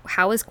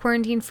 how was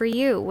quarantine for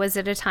you? Was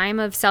it a time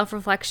of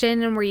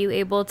self-reflection, and were you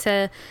able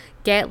to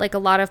get like a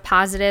lot of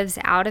positives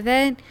out of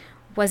it?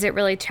 Was it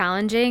really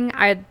challenging?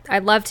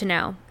 I'd love to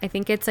know. I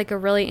think it's like a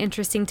really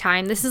interesting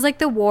time. This is like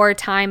the war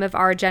time of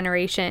our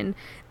generation,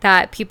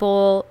 that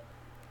people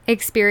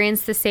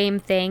experience the same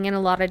thing in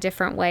a lot of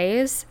different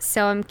ways.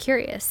 So I'm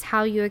curious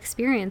how you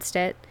experienced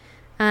it.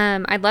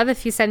 I'd love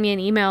if you send me an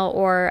email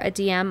or a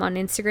DM on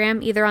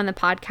Instagram, either on the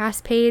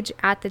podcast page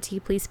at the Tea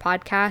Please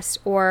Podcast,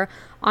 or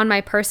on my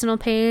personal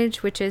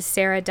page, which is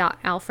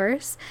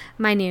sarah.alfers,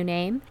 my new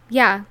name.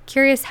 Yeah,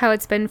 curious how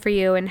it's been for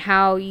you and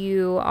how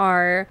you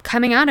are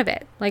coming out of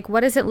it. Like,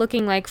 what is it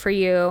looking like for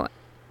you?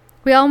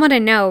 We all want to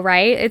know,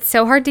 right? It's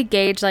so hard to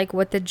gauge like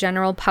what the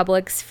general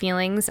public's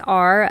feelings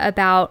are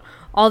about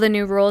all the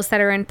new rules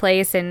that are in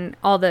place and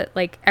all the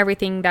like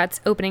everything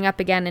that's opening up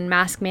again and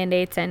mask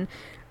mandates, and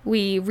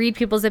we read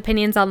people's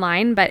opinions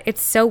online, but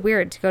it's so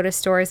weird to go to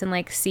stores and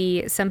like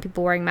see some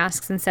people wearing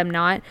masks and some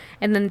not,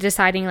 and then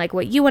deciding like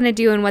what you want to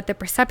do and what the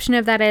perception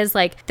of that is.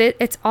 Like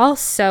it's all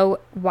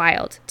so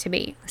wild to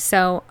me.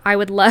 So I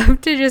would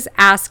love to just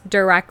ask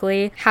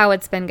directly how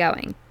it's been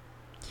going.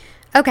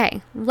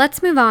 Okay,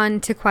 let's move on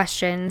to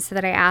questions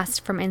that I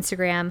asked from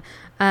Instagram.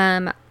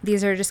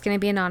 These are just going to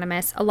be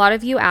anonymous. A lot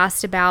of you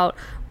asked about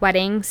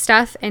wedding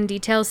stuff and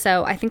details,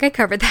 so I think I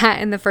covered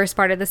that in the first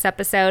part of this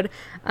episode.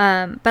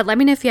 But let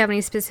me know if you have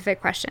any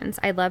specific questions.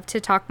 I'd love to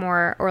talk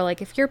more, or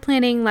like if you're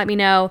planning, let me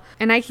know,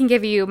 and I can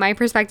give you my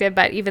perspective,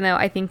 but even though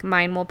I think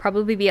mine will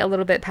probably be a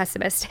little bit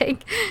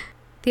pessimistic.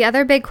 The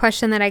other big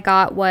question that I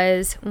got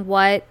was,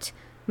 what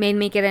made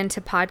me get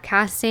into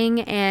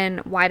podcasting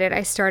and why did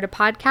I start a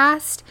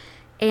podcast?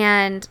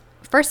 And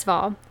first of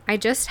all, I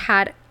just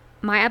had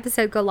my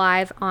episode go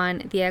live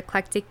on the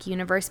Eclectic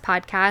Universe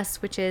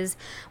podcast, which is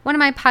one of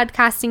my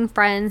podcasting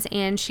friends,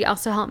 and she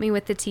also helped me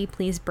with the Tea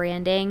Please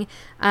branding,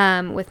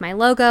 with my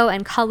logo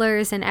and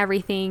colors and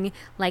everything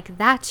like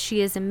that. She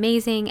is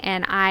amazing,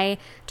 and I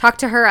talked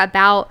to her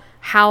about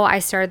how I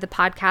started the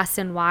podcast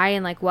and why,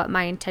 and like what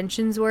my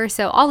intentions were.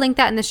 So I'll link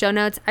that in the show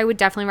notes. I would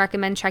definitely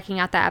recommend checking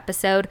out that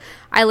episode.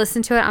 I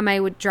listened to it on my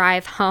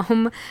drive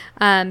home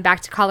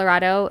back to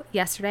Colorado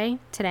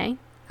today,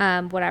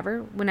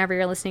 whenever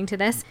you're listening to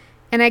this.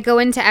 And I go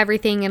into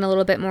everything in a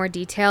little bit more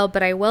detail,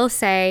 but I will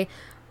say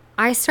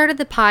I started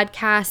the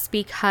podcast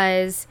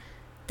because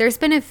there's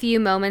been a few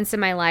moments in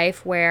my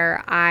life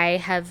where I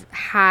have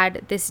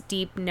had this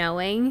deep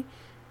knowing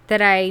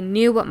that I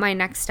knew what my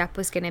next step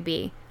was going to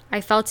be. I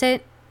felt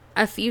it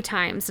a few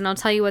times, and I'll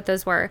tell you what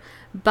those were.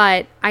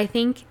 But I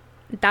think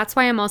that's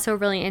why I'm also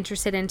really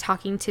interested in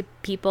talking to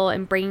people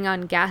and bringing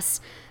on guests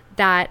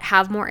that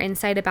have more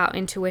insight about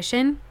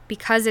intuition,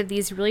 because of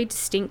these really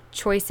distinct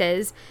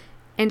choices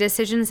and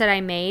decisions that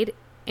I made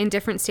in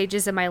different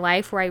stages of my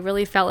life where I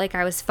really felt like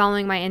I was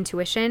following my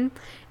intuition,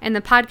 and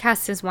the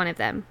podcast is one of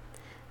them.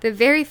 The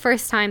very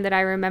first time that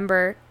I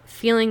remember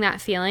feeling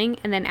that feeling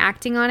and then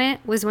acting on it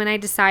was when I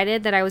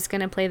decided that I was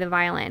going to play the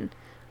violin.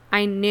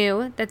 I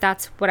knew that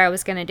that's what I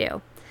was going to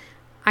do.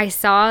 I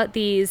saw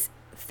these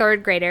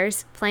third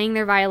graders playing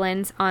their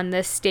violins on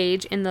the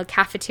stage in the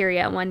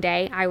cafeteria one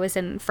day. I was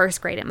in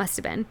first grade, it must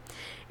have been.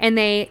 And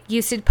they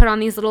used to put on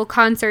these little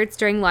concerts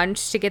during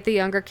lunch to get the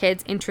younger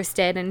kids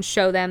interested and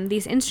show them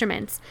these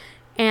instruments.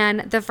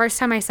 And the first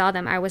time I saw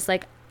them, I was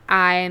like,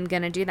 I am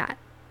going to do that.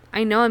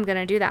 I know I'm going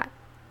to do that.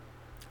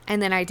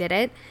 And then I did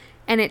it,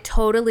 and it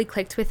totally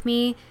clicked with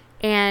me.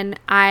 And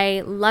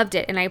I loved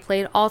it, and I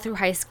played all through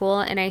high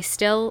school, and I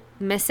still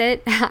miss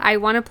it. I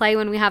want to play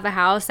when we have a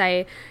house.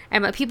 I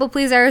am a people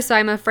pleaser, so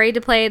I'm afraid to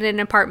play in an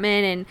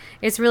apartment, and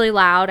it's really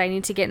loud. I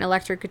need to get an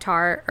electric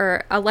guitar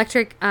or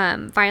electric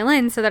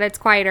violin so that it's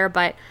quieter.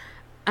 But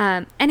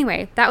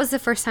anyway, that was the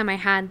first time I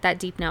had that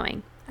deep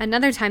knowing.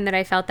 Another time that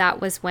I felt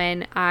that was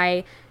when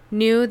I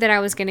knew that I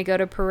was going to go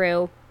to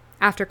Peru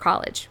after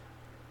college.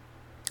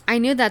 I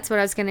knew that's what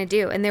I was going to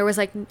do, and there was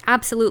like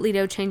absolutely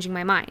no changing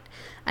my mind.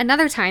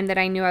 Another time that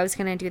I knew I was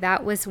going to do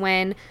that was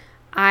when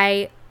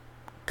I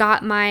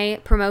got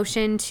my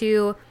promotion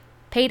to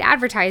paid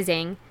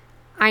advertising.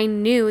 I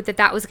knew that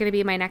that was going to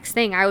be my next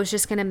thing. I was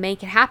just going to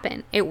make it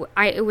happen.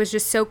 It was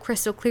just so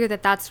crystal clear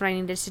that that's what I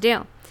needed to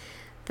do.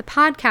 The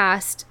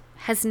podcast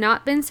has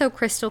not been so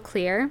crystal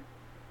clear,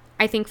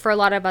 I think, for a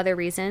lot of other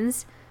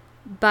reasons,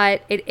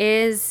 but it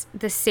is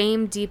the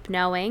same deep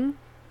knowing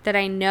that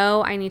I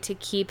know I need to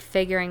keep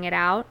figuring it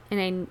out,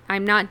 and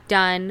I'm not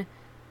done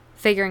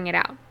figuring it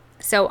out.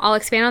 So I'll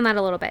expand on that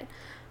a little bit.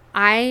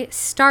 I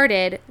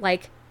started,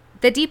 like,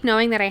 the deep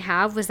knowing that I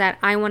have was that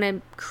I want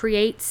to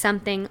create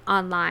something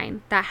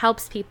online that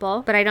helps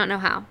people, but I don't know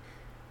how.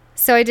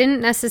 So I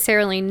didn't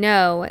necessarily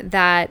know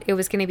that it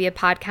was going to be a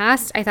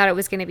podcast. I thought it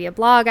was going to be a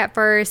blog at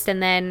first,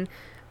 and then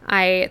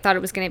I thought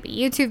it was going to be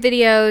YouTube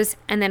videos,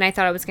 and then I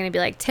thought it was going to be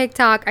like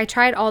TikTok. I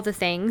tried all the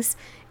things,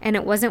 and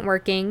it wasn't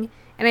working.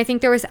 And I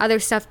think there was other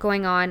stuff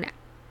going on,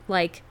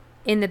 like,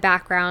 in the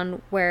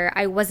background where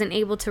I wasn't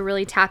able to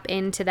really tap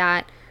into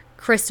that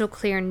crystal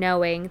clear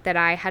knowing that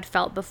I had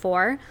felt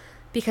before.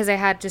 because I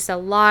had just a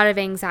lot of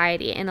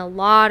anxiety and a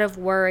lot of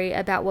worry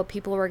about what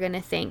people were going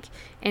to think,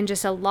 and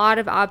just a lot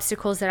of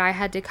obstacles that I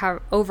had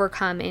to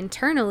overcome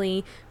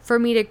internally for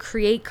me to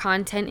create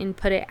content and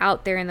put it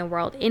out there in the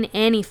world in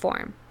any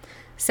form.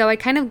 So I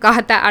kind of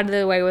got that out of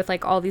the way with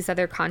like all these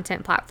other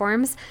content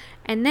platforms.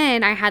 And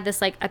then I had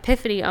this like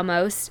epiphany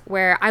almost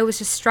where I was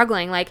just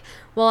struggling, like,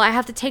 well, I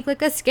have to take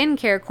like a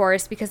skincare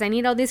course because I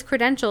need all these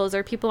credentials,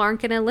 or people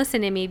aren't going to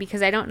listen to me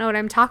because I don't know what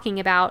I'm talking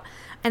about.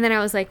 And then I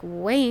was like,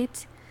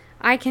 wait,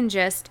 I can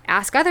just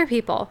ask other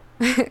people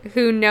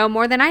who know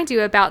more than I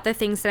do about the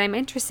things that I'm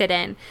interested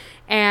in.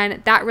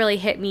 And that really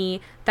hit me,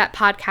 that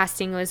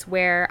podcasting was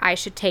where I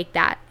should take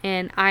that.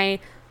 And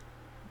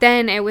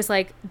then it was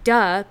like,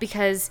 duh,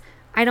 because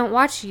I don't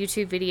watch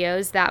YouTube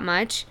videos that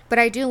much, but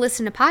I do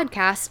listen to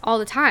podcasts all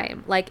the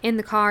time, like in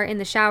the car, in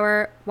the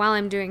shower, while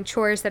I'm doing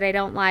chores that I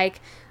don't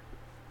like,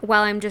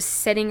 while I'm just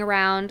sitting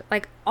around,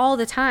 like all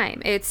the time.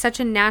 It's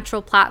such a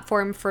natural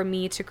platform for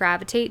me to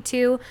gravitate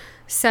to.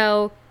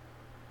 So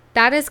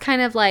that is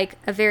kind of like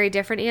a very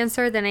different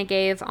answer than I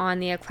gave on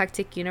the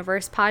Eclectic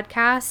Universe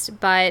podcast,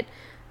 but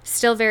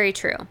still very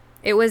true.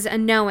 It was a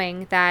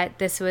knowing that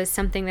this was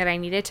something that I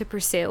needed to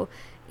pursue.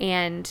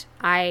 And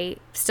I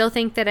still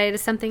think that it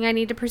is something I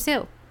need to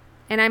pursue,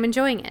 and I'm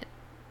enjoying it.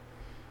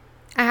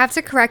 I have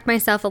to correct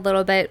myself a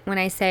little bit when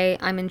I say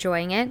I'm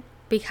enjoying it,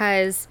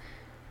 because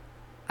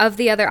of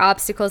the other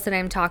obstacles that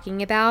I'm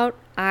talking about.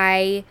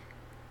 I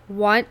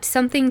want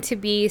something to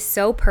be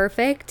so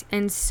perfect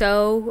and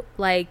so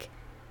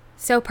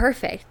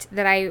perfect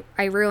that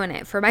I ruin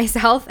it for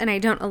myself, and I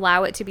don't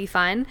allow it to be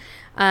fun.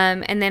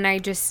 And then I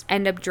just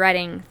end up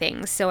dreading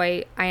things. So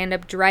I end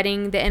up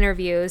dreading the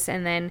interviews.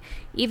 And then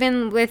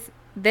even with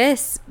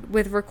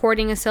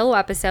recording a solo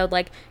episode,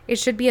 like it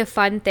should be a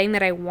fun thing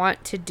that I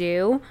want to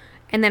do.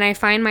 And then I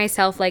find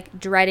myself like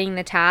dreading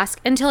the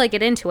task until I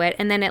get into it.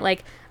 And then it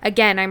like,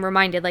 again, I'm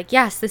reminded like,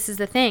 yes, this is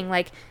the thing.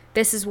 Like,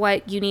 this is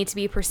what you need to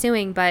be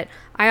pursuing. But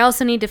I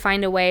also need to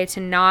find a way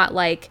to not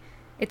like,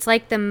 it's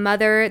like the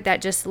mother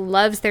that just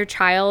loves their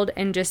child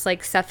and just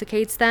like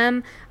suffocates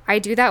them. I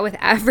do that with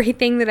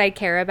everything that I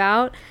care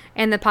about,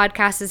 and the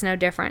podcast is no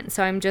different.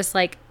 So I'm just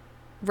like,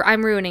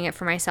 I'm ruining it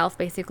for myself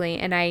basically,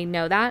 and I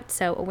know that.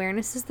 So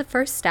awareness is the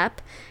first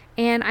step,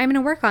 and I'm going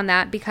to work on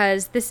that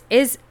because this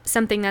is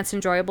something that's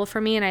enjoyable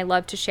for me and I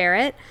love to share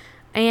it.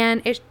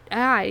 And it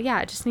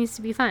just needs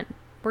to be fun.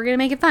 We're going to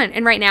make it fun.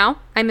 And right now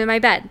I'm in my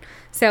bed.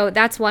 So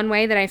that's one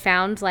way that I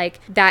found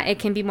like that it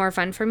can be more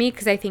fun for me,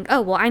 because I think,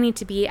 oh, well, I need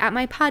to be at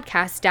my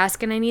podcast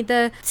desk and I need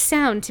the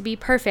sound to be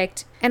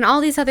perfect and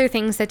all these other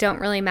things that don't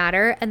really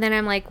matter. And then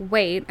I'm like,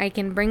 wait, I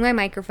can bring my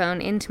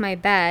microphone into my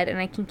bed and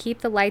I can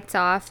keep the lights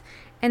off,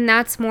 and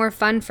that's more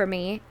fun for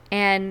me.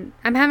 And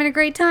I'm having a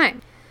great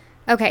time.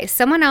 Okay,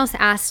 someone else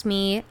asked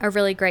me a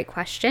really great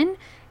question,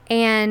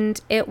 and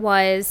it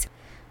was,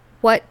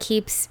 what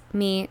keeps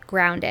me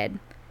grounded?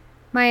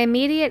 My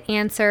immediate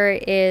answer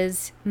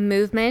is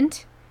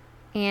movement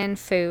and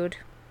food.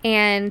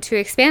 And to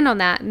expand on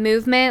that,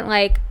 movement,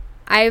 like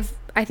I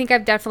think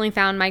I've definitely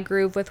found my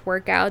groove with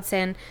workouts,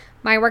 and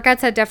my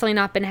workouts have definitely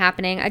not been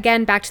happening.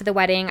 Again, back to the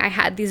wedding, I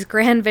had these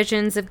grand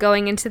visions of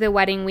going into the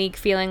wedding week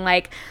feeling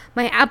like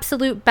my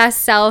absolute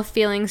best self,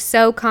 feeling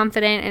so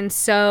confident and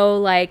so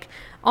like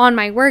on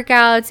my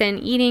workouts and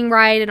eating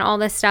right and all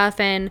this stuff.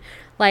 And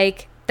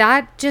like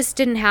that just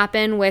didn't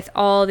happen with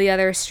all the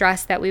other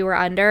stress that we were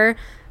under.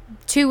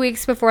 2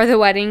 weeks before the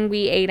wedding,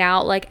 we ate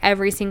out like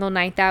every single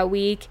night that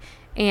week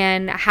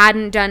and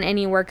hadn't done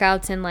any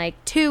workouts in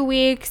like 2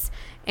 weeks.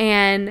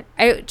 And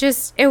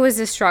it was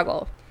a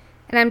struggle.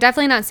 And I'm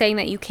definitely not saying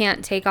that you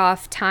can't take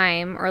off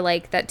time, or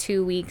like that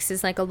 2 weeks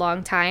is like a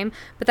long time,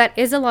 but that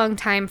is a long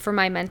time for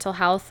my mental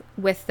health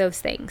with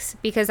those things,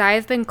 because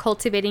I've been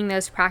cultivating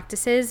those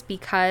practices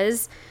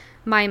because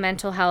my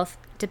mental health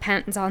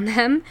depends on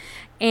them.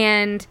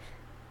 And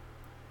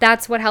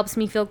that's what helps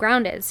me feel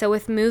grounded. So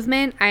with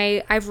movement,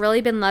 I've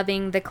really been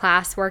loving the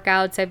class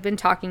workouts. I've been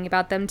talking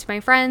about them to my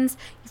friends.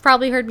 You've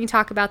probably heard me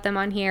talk about them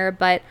on here,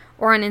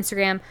 or on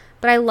Instagram,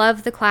 but I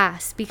love the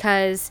class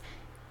because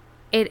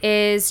it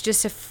is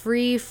just a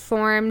free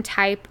form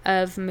type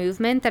of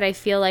movement that I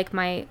feel like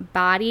my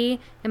body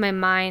and my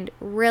mind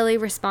really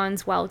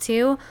responds well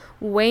to,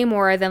 way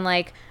more than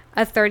like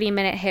a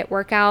 30-minute HIIT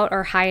workout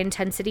or high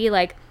intensity.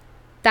 Like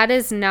that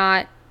is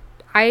not,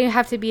 I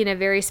have to be in a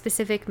very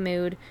specific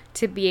mood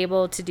to be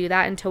able to do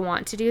that and to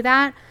want to do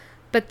that.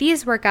 But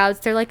these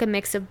workouts, they're like a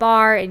mix of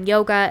bar and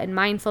yoga and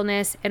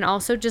mindfulness, and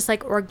also just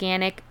like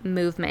organic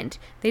movement.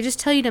 They just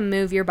tell you to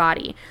move your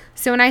body.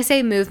 So when I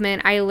say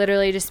movement, I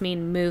literally just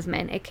mean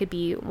movement. It could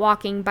be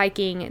walking,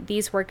 biking,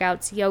 these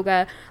workouts,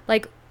 yoga.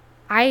 Like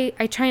I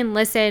try and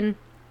listen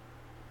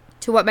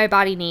to what my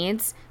body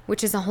needs,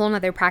 which is a whole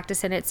nother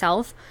practice in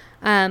itself.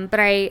 But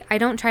I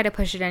don't try to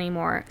push it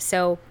anymore.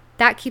 So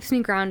that keeps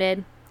me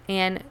grounded.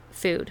 And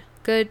food,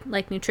 good,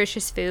 like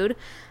nutritious food.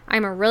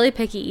 I'm a really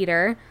picky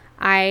eater.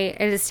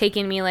 It has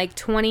taken me like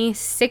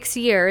 26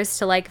 years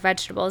to like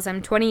vegetables.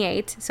 I'm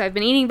 28, so I've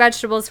been eating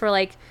vegetables for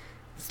like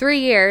 3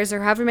 years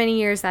or however many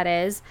years that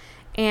is.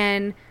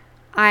 And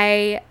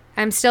I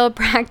I'm still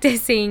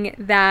practicing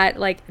that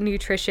like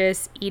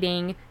nutritious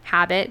eating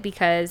habit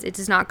because it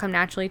does not come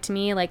naturally to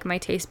me. Like my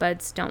taste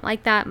buds don't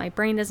like that. My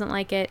brain doesn't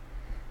like it.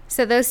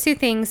 So those two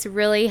things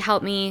really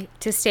help me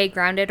to stay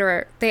grounded,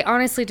 or they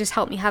honestly just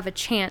help me have a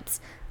chance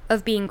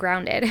of being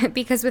grounded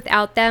because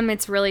without them,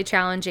 it's really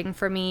challenging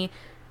for me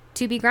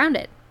to be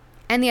grounded.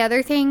 And the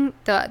other thing,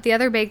 the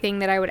other big thing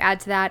that I would add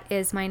to that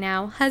is my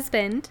now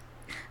husband,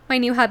 my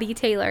new hubby,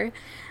 Taylor.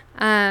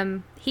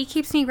 He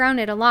keeps me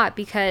grounded a lot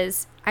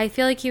because I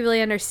feel like he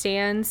really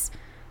understands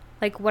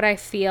like what I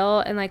feel,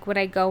 and like when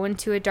I go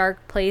into a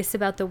dark place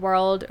about the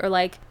world or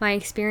like my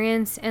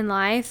experience in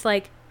life,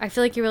 like I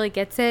feel like he really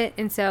gets it.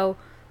 And so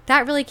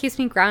that really keeps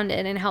me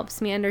grounded and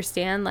helps me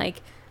understand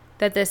like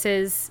that this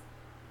is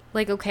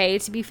like okay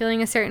to be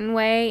feeling a certain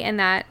way, and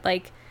that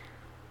like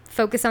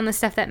focus on the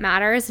stuff that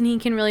matters. And he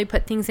can really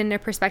put things into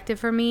perspective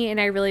for me.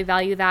 And I really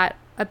value that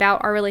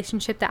about our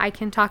relationship, that I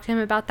can talk to him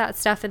about that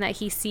stuff and that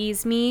he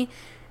sees me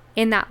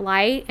in that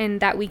light and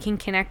that we can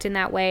connect in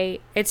that way.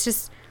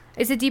 It's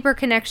a deeper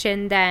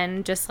connection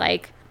than just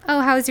like,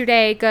 oh, how's your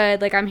day?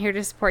 Good. Like I'm here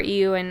to support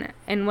you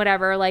and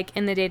whatever, like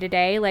in the day to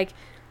day. Like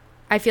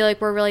I feel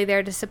like we're really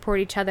there to support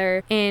each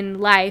other in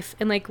life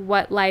and like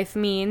what life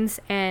means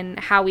and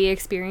how we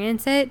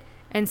experience it.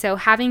 And so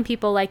having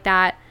people like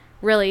that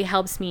really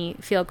helps me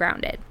feel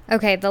grounded.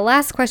 Okay, the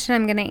last question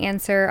I'm going to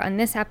answer on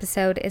this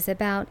episode is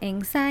about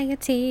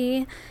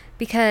anxiety,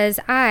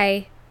 because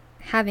I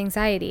have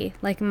anxiety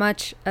like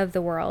much of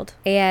the world,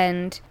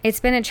 and it's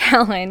been a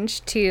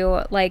challenge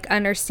to like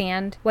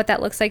understand what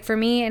that looks like for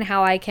me and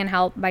how I can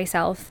help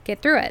myself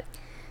get through it.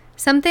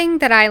 Something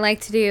that I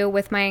like to do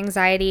with my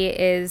anxiety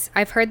is,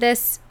 I've heard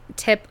this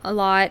tip a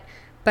lot,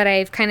 but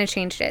I've kind of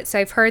changed it. So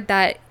I've heard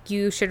that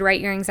you should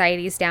write your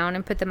anxieties down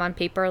and put them on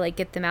paper, like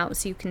get them out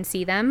so you can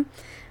see them.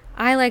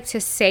 I like to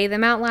say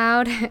them out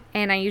loud,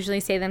 and I usually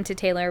say them to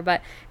Taylor,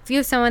 but if you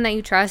have someone that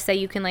you trust that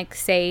you can like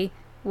say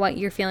what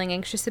you're feeling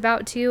anxious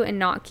about to and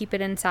not keep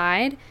it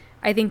inside,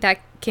 I think that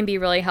can be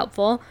really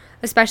helpful,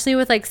 especially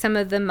with like some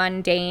of the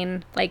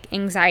mundane like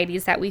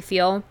anxieties that we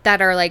feel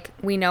that are like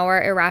we know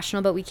are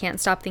irrational but we can't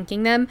stop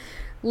thinking them.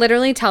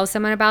 Literally tell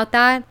someone about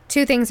that.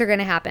 Two things are going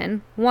to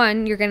happen.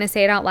 One, you're going to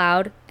say it out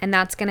loud, and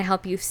that's going to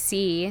help you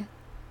see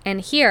and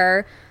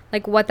hear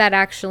like what that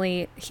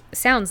actually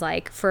sounds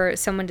like for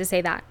someone to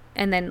say that.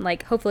 And then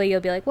like hopefully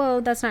you'll be like,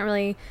 whoa, that's not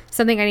really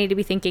something I need to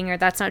be thinking, or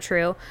that's not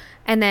true.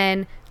 And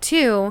then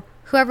two,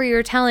 whoever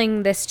you're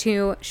telling this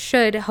to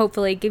should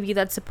hopefully give you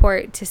that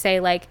support to say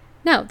like,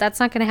 no, that's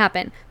not going to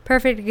happen.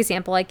 Perfect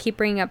example. I keep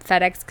bringing up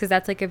FedEx because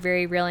that's like a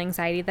very real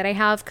anxiety that I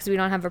have because we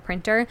don't have a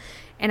printer,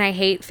 and I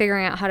hate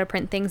figuring out how to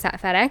print things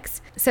at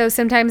FedEx. So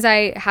sometimes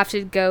I have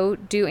to go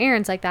do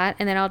errands like that,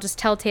 and then I'll just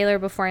tell Taylor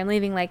before I'm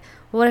leaving, like,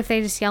 well, what if they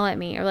just yell at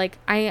me? Or like,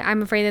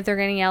 I'm afraid that they're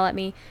going to yell at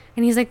me.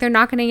 And he's like, they're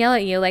not going to yell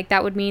at you. Like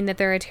that would mean that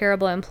they're a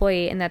terrible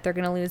employee and that they're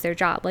going to lose their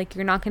job. Like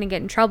you're not going to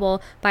get in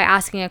trouble by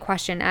asking a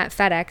question at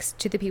FedEx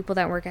to the people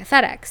that work at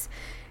FedEx.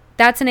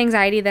 That's an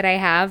anxiety that I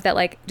have, that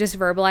like just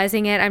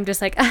verbalizing it, I'm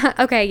just like,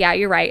 okay, yeah,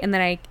 you're right. And then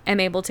I am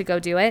able to go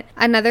do it.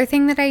 Another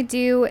thing that I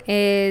do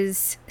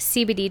is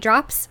CBD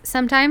drops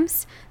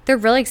sometimes. They're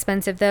really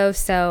expensive though,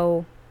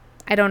 so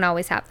I don't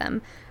always have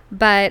them.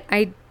 But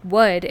I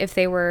would if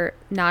they were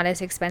not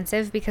as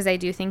expensive, because I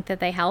do think that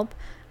they help.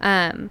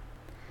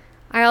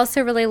 I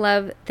also really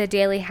love the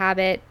Daily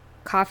Habit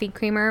coffee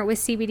creamer with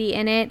CBD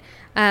in it.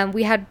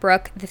 We had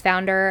Brooke, the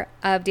founder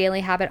of Daily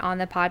Habit, on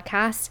the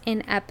podcast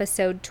in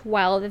episode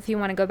 12. If you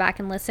want to go back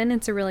and listen,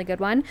 it's a really good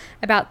one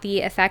about the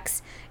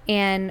effects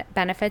and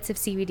benefits of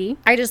CBD.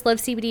 I just love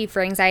CBD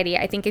for anxiety.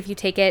 I think if you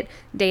take it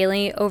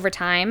daily over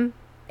time,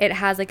 it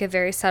has like a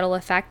very subtle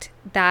effect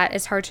that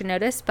is hard to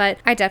notice, but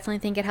I definitely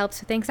think it helps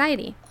with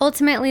anxiety.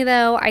 Ultimately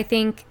though, I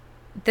think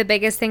the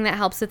biggest thing that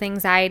helps with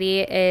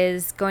anxiety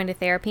is going to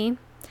therapy.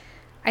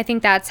 I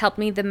think that's helped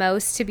me the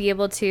most to be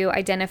able to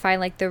identify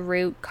like the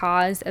root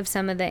cause of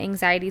some of the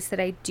anxieties that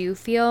I do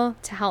feel,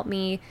 to help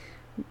me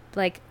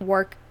like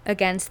work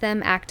against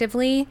them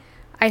actively.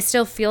 I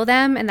still feel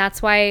them, and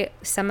that's why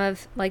some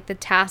of like the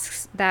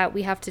tasks that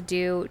we have to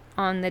do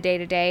on the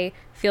day-to-day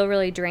feel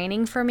really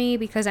draining for me,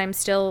 because I'm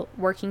still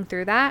working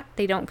through that.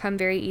 They don't come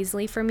very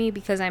easily for me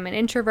because I'm an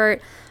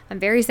introvert, I'm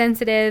very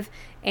sensitive,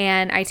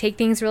 and I take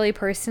things really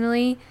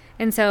personally,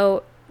 and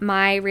so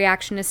my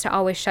reaction is to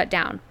always shut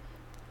down.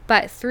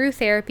 But through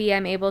therapy,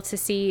 I'm able to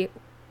see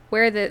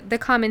where the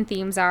common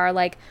themes are,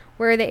 like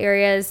where are the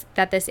areas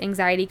that this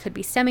anxiety could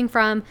be stemming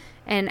from,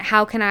 and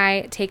how can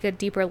I take a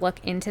deeper look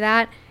into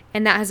that.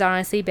 And that has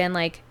honestly been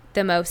like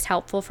the most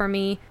helpful for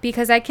me,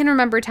 because I can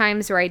remember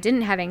times where I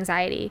didn't have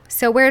anxiety.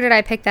 So where did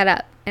I pick that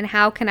up, and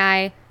how can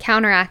I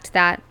counteract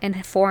that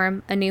and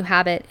form a new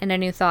habit and a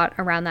new thought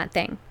around that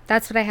thing?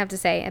 That's what I have to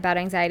say about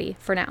anxiety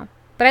for now.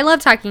 But I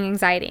love talking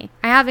anxiety.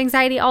 I have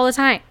anxiety all the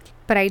time.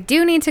 But I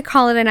do need to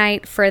call it a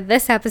night for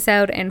this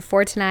episode and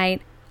for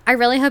tonight. I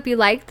really hope you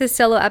liked this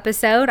solo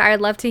episode.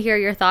 I'd love to hear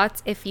your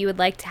thoughts if you would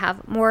like to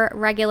have more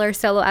regular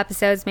solo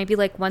episodes, maybe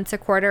like once a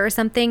quarter or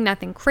something,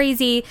 nothing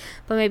crazy,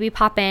 but maybe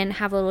pop in,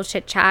 have a little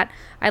chit chat.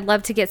 I'd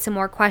love to get some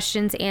more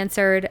questions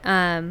answered.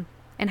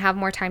 and have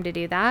more time to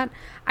do that.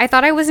 I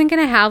thought I wasn't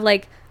going to have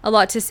like a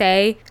lot to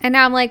say, and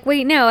now I'm like,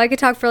 wait, no, I could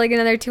talk for like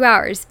another 2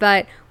 hours,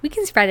 but we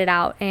can spread it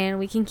out and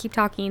we can keep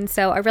talking.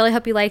 So I really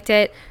hope you liked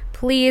it.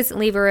 Please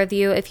leave a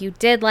review if you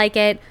did like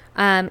it.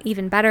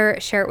 Even better,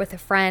 share it with a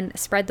friend,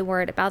 spread the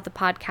word about the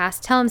podcast,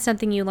 tell them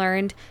something you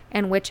learned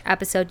and which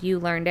episode you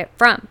learned it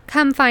from.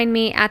 Come find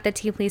me at the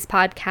Tea Please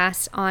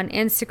Podcast on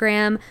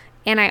Instagram.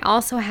 And I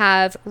also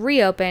have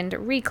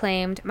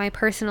reclaimed my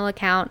personal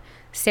account,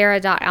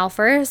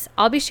 sarah.alfers.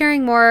 I'll be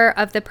sharing more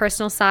of the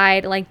personal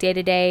side, like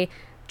day-to-day,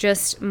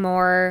 just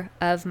more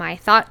of my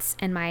thoughts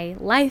and my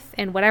life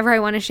and whatever I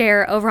want to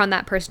share over on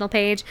that personal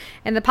page.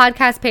 And the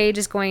podcast page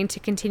is going to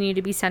continue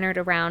to be centered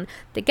around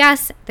the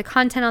guests, the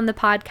content on the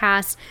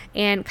podcast,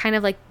 and kind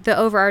of like the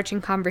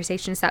overarching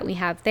conversations that we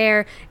have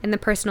there. And the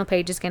personal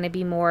page is going to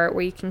be more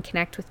where you can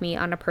connect with me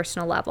on a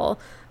personal level,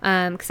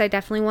 because I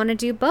definitely want to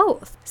do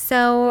both.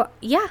 So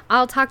yeah,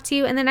 I'll talk to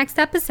you in the next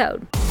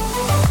episode.